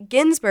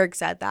Ginsberg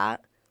said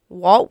that,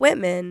 Walt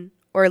Whitman,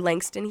 or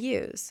Langston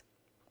Hughes?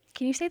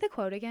 Can you say the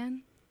quote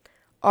again?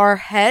 Our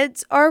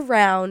heads are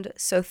round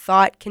so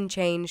thought can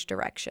change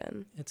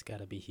direction. It's got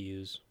to be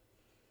Hughes.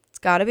 It's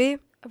gotta be.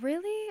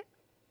 Really?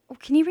 Oh,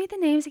 can you read the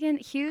names again?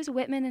 Hughes,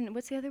 Whitman, and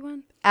what's the other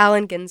one?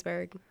 Allen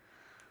Ginsberg.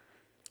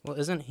 Well,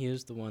 isn't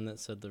Hughes the one that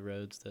said the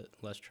roads that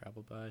less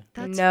travel by?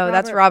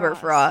 That's Robert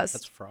Frost.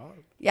 That's Frost?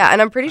 Yeah,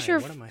 and I'm pretty sure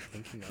What am I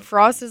thinking of?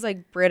 Frost is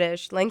like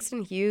British.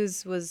 Langston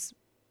Hughes was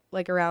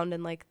like around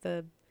in like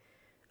the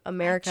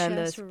America in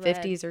the just read-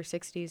 50s or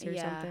 60s or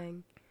Yeah.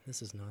 something.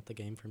 This is not the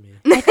game for me.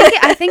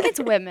 I think it's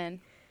Whitman.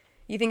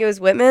 You think it was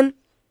Whitman?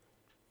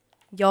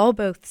 Y'all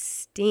both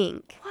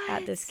stink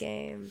at this What?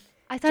 game.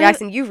 I thought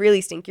Jackson, you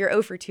really stink. You're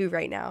 0 for 2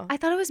 right now. I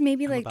thought it was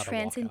maybe I'm like about to walk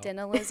out.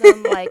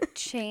 transcendentalism, like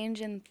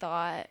change in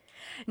thought.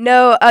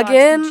 No, Thoughts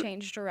can again,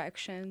 change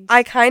directions.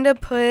 I kind of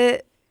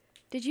put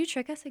Did you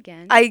trick us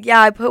again?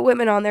 I put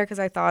Whitman on there because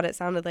I thought it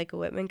sounded like a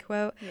Whitman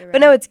quote. You're But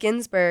no, right. it's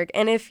Ginsberg.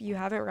 And if you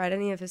haven't read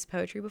any of his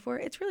poetry before,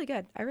 it's really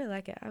good. I really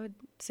like it. I would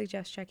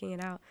suggest checking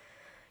it out.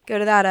 Go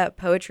to that at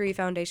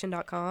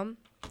poetryfoundation.com.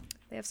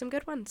 They have some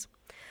good ones.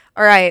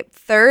 All right,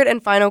 third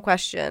and final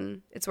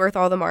question. It's worth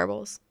all the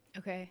marbles.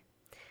 Okay.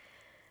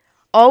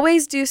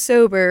 Always do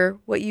sober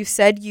what you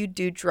said you'd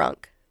do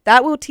drunk.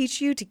 That will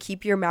teach you to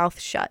keep your mouth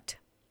shut.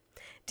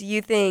 Do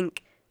you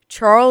think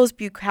Charles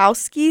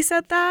Bukowski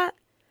said that?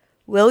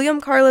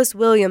 William Carlos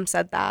Williams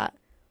said that?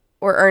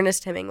 Or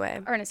Ernest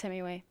Hemingway? Ernest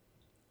Hemingway.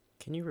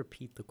 Can you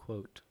repeat the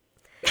quote?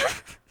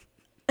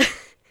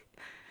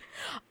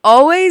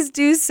 Always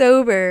do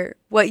sober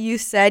what you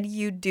said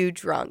you'd do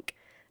drunk.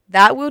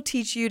 That will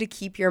teach you to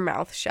keep your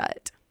mouth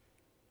shut.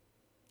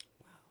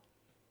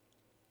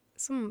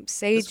 Some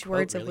sage This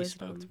words quote of really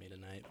wisdom. spoke to me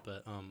tonight,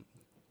 but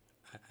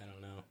I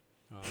don't know.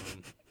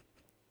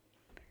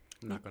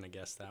 I'm not going to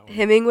guess that one.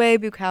 Hemingway,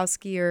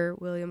 Bukowski, or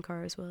William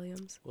Carlos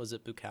Williams? Was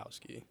it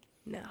Bukowski?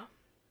 No.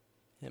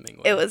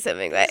 Hemingway. It was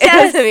Hemingway.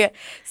 Yes. It was Hemingway.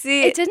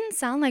 See, It didn't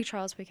sound like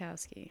Charles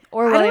Bukowski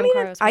or I William don't even-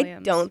 Carlos Williams.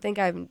 I don't think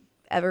I've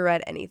ever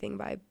read anything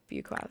by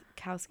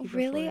Bukowski before.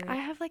 Really? I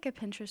have like a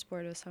Pinterest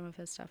board with some of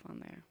his stuff on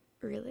there.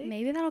 Really?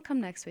 Maybe that'll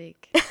come next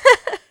week.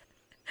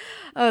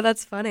 Oh,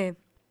 that's funny.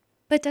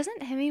 But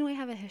doesn't Hemingway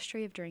have a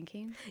history of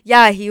drinking?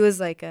 Yeah, he was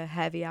like a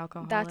heavy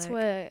alcoholic.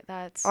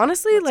 That's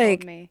Honestly, what told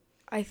like, me.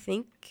 I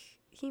think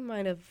he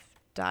might have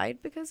died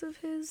because of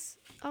his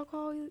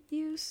alcohol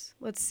use.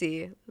 Let's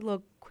see. A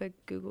little quick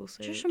Google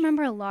search. Just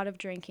remember a lot of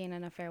drinking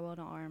and a farewell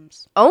to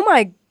arms. Oh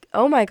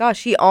my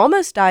gosh, he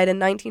almost died in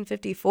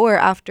 1954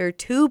 after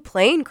 2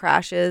 plane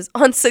crashes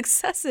on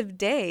successive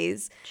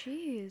days.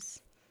 Jeez.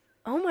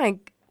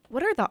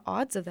 What are the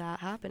odds of that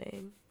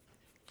happening?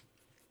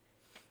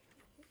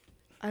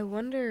 I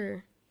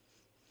wonder.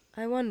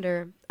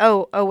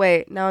 Oh,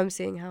 wait, now I'm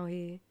seeing how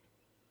he.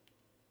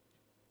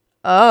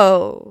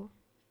 Oh,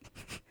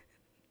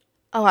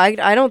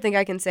 I don't think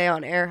I can say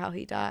on air how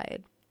he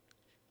died.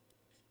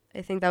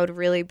 I think that would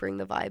really bring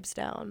the vibes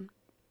down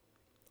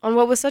on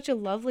what was such a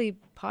lovely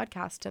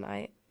podcast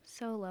tonight.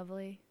 So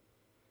lovely.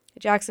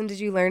 Jackson, did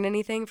you learn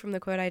anything from the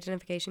quote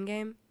identification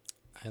game?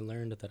 I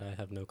learned that I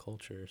have no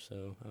culture,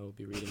 so I will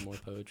be reading more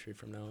poetry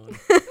from now on.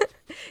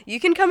 You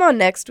can come on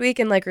next week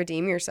and like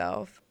redeem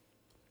yourself.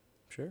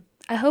 Sure.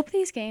 I hope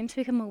these games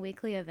become a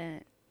weekly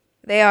event.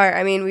 They are.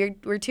 I mean,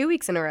 we're 2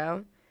 weeks in a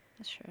row.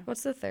 That's true.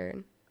 What's the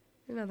third?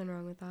 There's nothing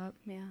wrong with that.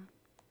 Yeah.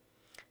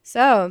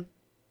 So,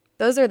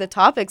 those are the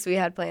topics we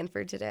had planned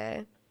for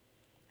today.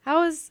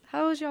 How was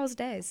y'all's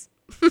days?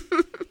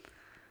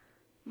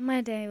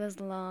 My day was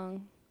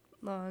long.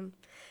 Long.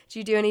 Did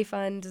you do any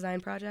fun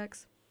design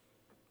projects?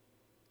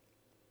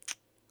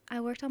 I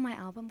worked on my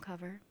album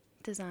cover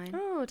design.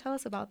 Oh, tell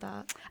us about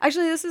that.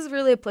 Actually, this is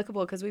really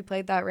applicable because we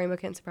played that Rainbow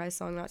Kitten Surprise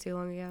song not too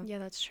long ago. Yeah,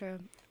 that's true.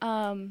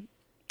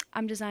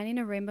 I'm designing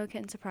a Rainbow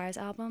Kitten Surprise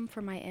album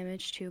for my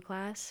Image 2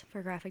 class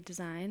for graphic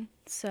design.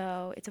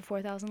 So it's a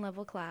 4,000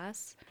 level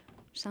class,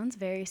 which sounds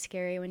very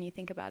scary when you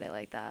think about it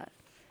like that.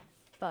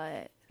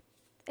 But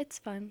it's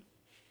fun.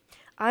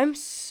 I'm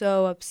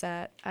so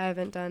upset I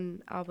haven't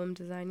done album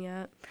design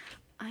yet.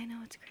 I know,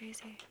 it's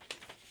crazy.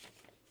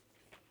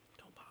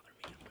 Don't bother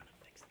me. I'm going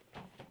to fix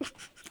it.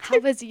 How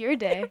was your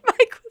day?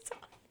 Mike was on.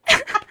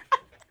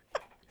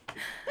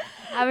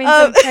 Having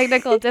some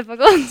technical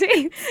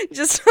difficulties.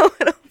 Just a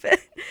little bit.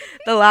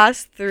 The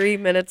last 3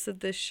 minutes of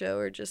this show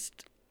are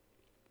just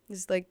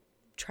like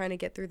trying to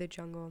get through the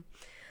jungle.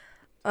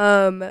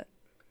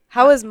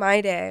 How was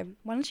my day?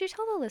 Why don't you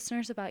tell the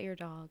listeners about your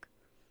dog?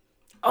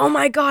 Oh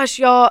my gosh,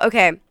 y'all.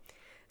 Okay.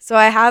 So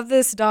I have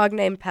this dog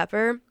named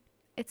Pepper.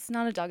 It's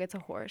not a dog, it's a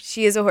horse.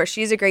 She is a horse.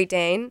 She's a Great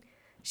Dane.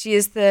 She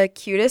is the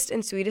cutest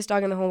and sweetest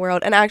dog in the whole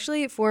world. And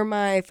actually, for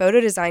my photo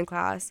design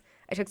class,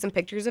 I took some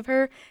pictures of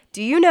her.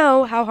 Do you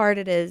know how hard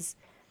it is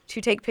to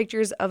take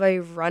pictures of a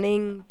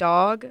running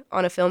dog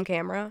on a film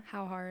camera?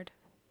 How hard?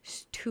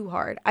 It's too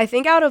hard. I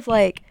think out of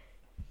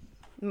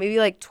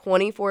maybe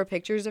 24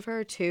 pictures of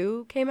her,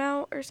 2 came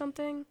out or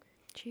something.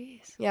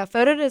 Jeez. Yeah,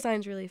 photo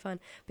design's really fun.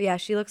 But yeah,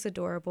 she looks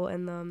adorable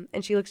in them,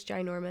 and she looks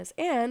ginormous.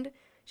 And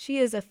she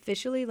is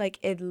officially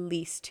at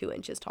least 2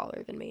 inches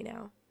taller than me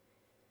now.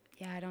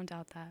 Yeah, I don't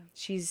doubt that.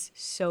 She's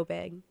so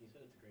big. You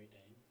said it's a Great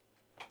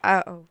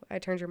Dane? I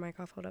turned your mic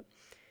off. Hold up.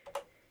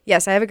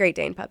 Yes, I have a Great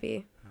Dane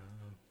puppy. Oh.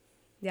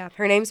 Yeah,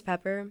 her name's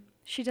Pepper.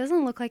 She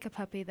doesn't look like a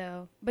puppy,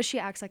 though, but she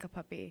acts like a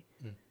puppy.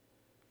 Mm.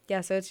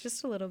 Yeah, so it's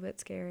just a little bit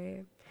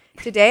scary.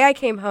 Today I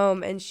came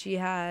home, and she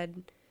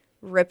had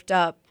ripped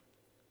up,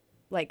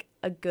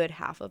 a good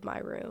half of my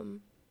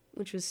room,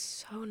 which was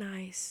so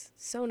nice.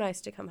 So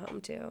nice to come home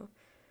to.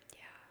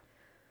 Yeah.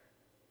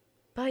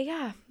 But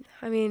yeah,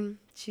 I mean,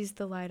 she's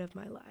the light of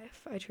my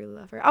life. I truly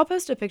love her. I'll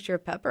post a picture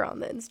of Pepper on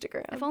the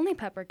Instagram. If only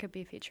Pepper could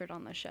be featured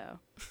on the show.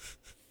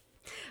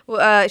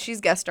 Well, she's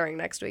guest starring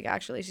next week,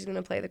 actually. She's going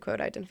to play the quote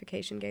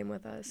identification game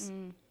with us.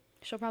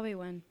 She'll probably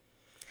win.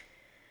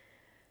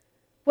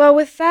 Well,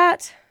 with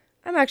that,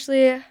 I'm going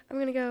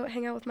to go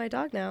hang out with my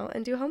dog now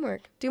and do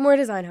homework. Do more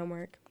design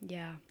homework.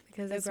 Yeah.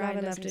 Because The it's not grind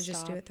enough to doesn't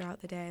just do stop. it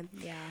throughout the day.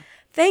 Yeah.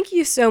 Thank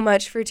you so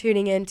much for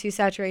tuning in to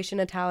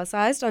Saturation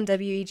Italicized on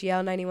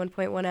WEGL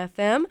 91.1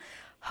 FM.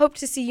 Hope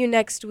to see you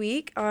next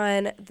week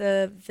on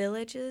the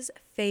Village's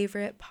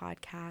favorite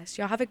podcast.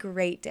 Y'all have a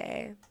great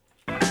day.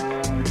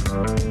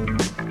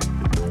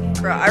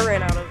 Girl, I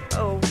ran out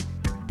of...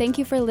 Thank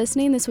you for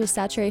listening. This was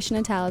Saturation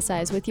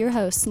Italicized with your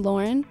hosts,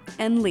 Lauren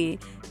and Lee.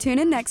 Tune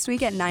in next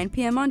week at 9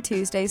 p.m. on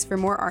Tuesdays for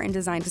more art and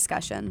design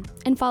discussion.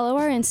 And follow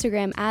our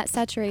Instagram at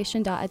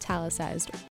saturation.italicized.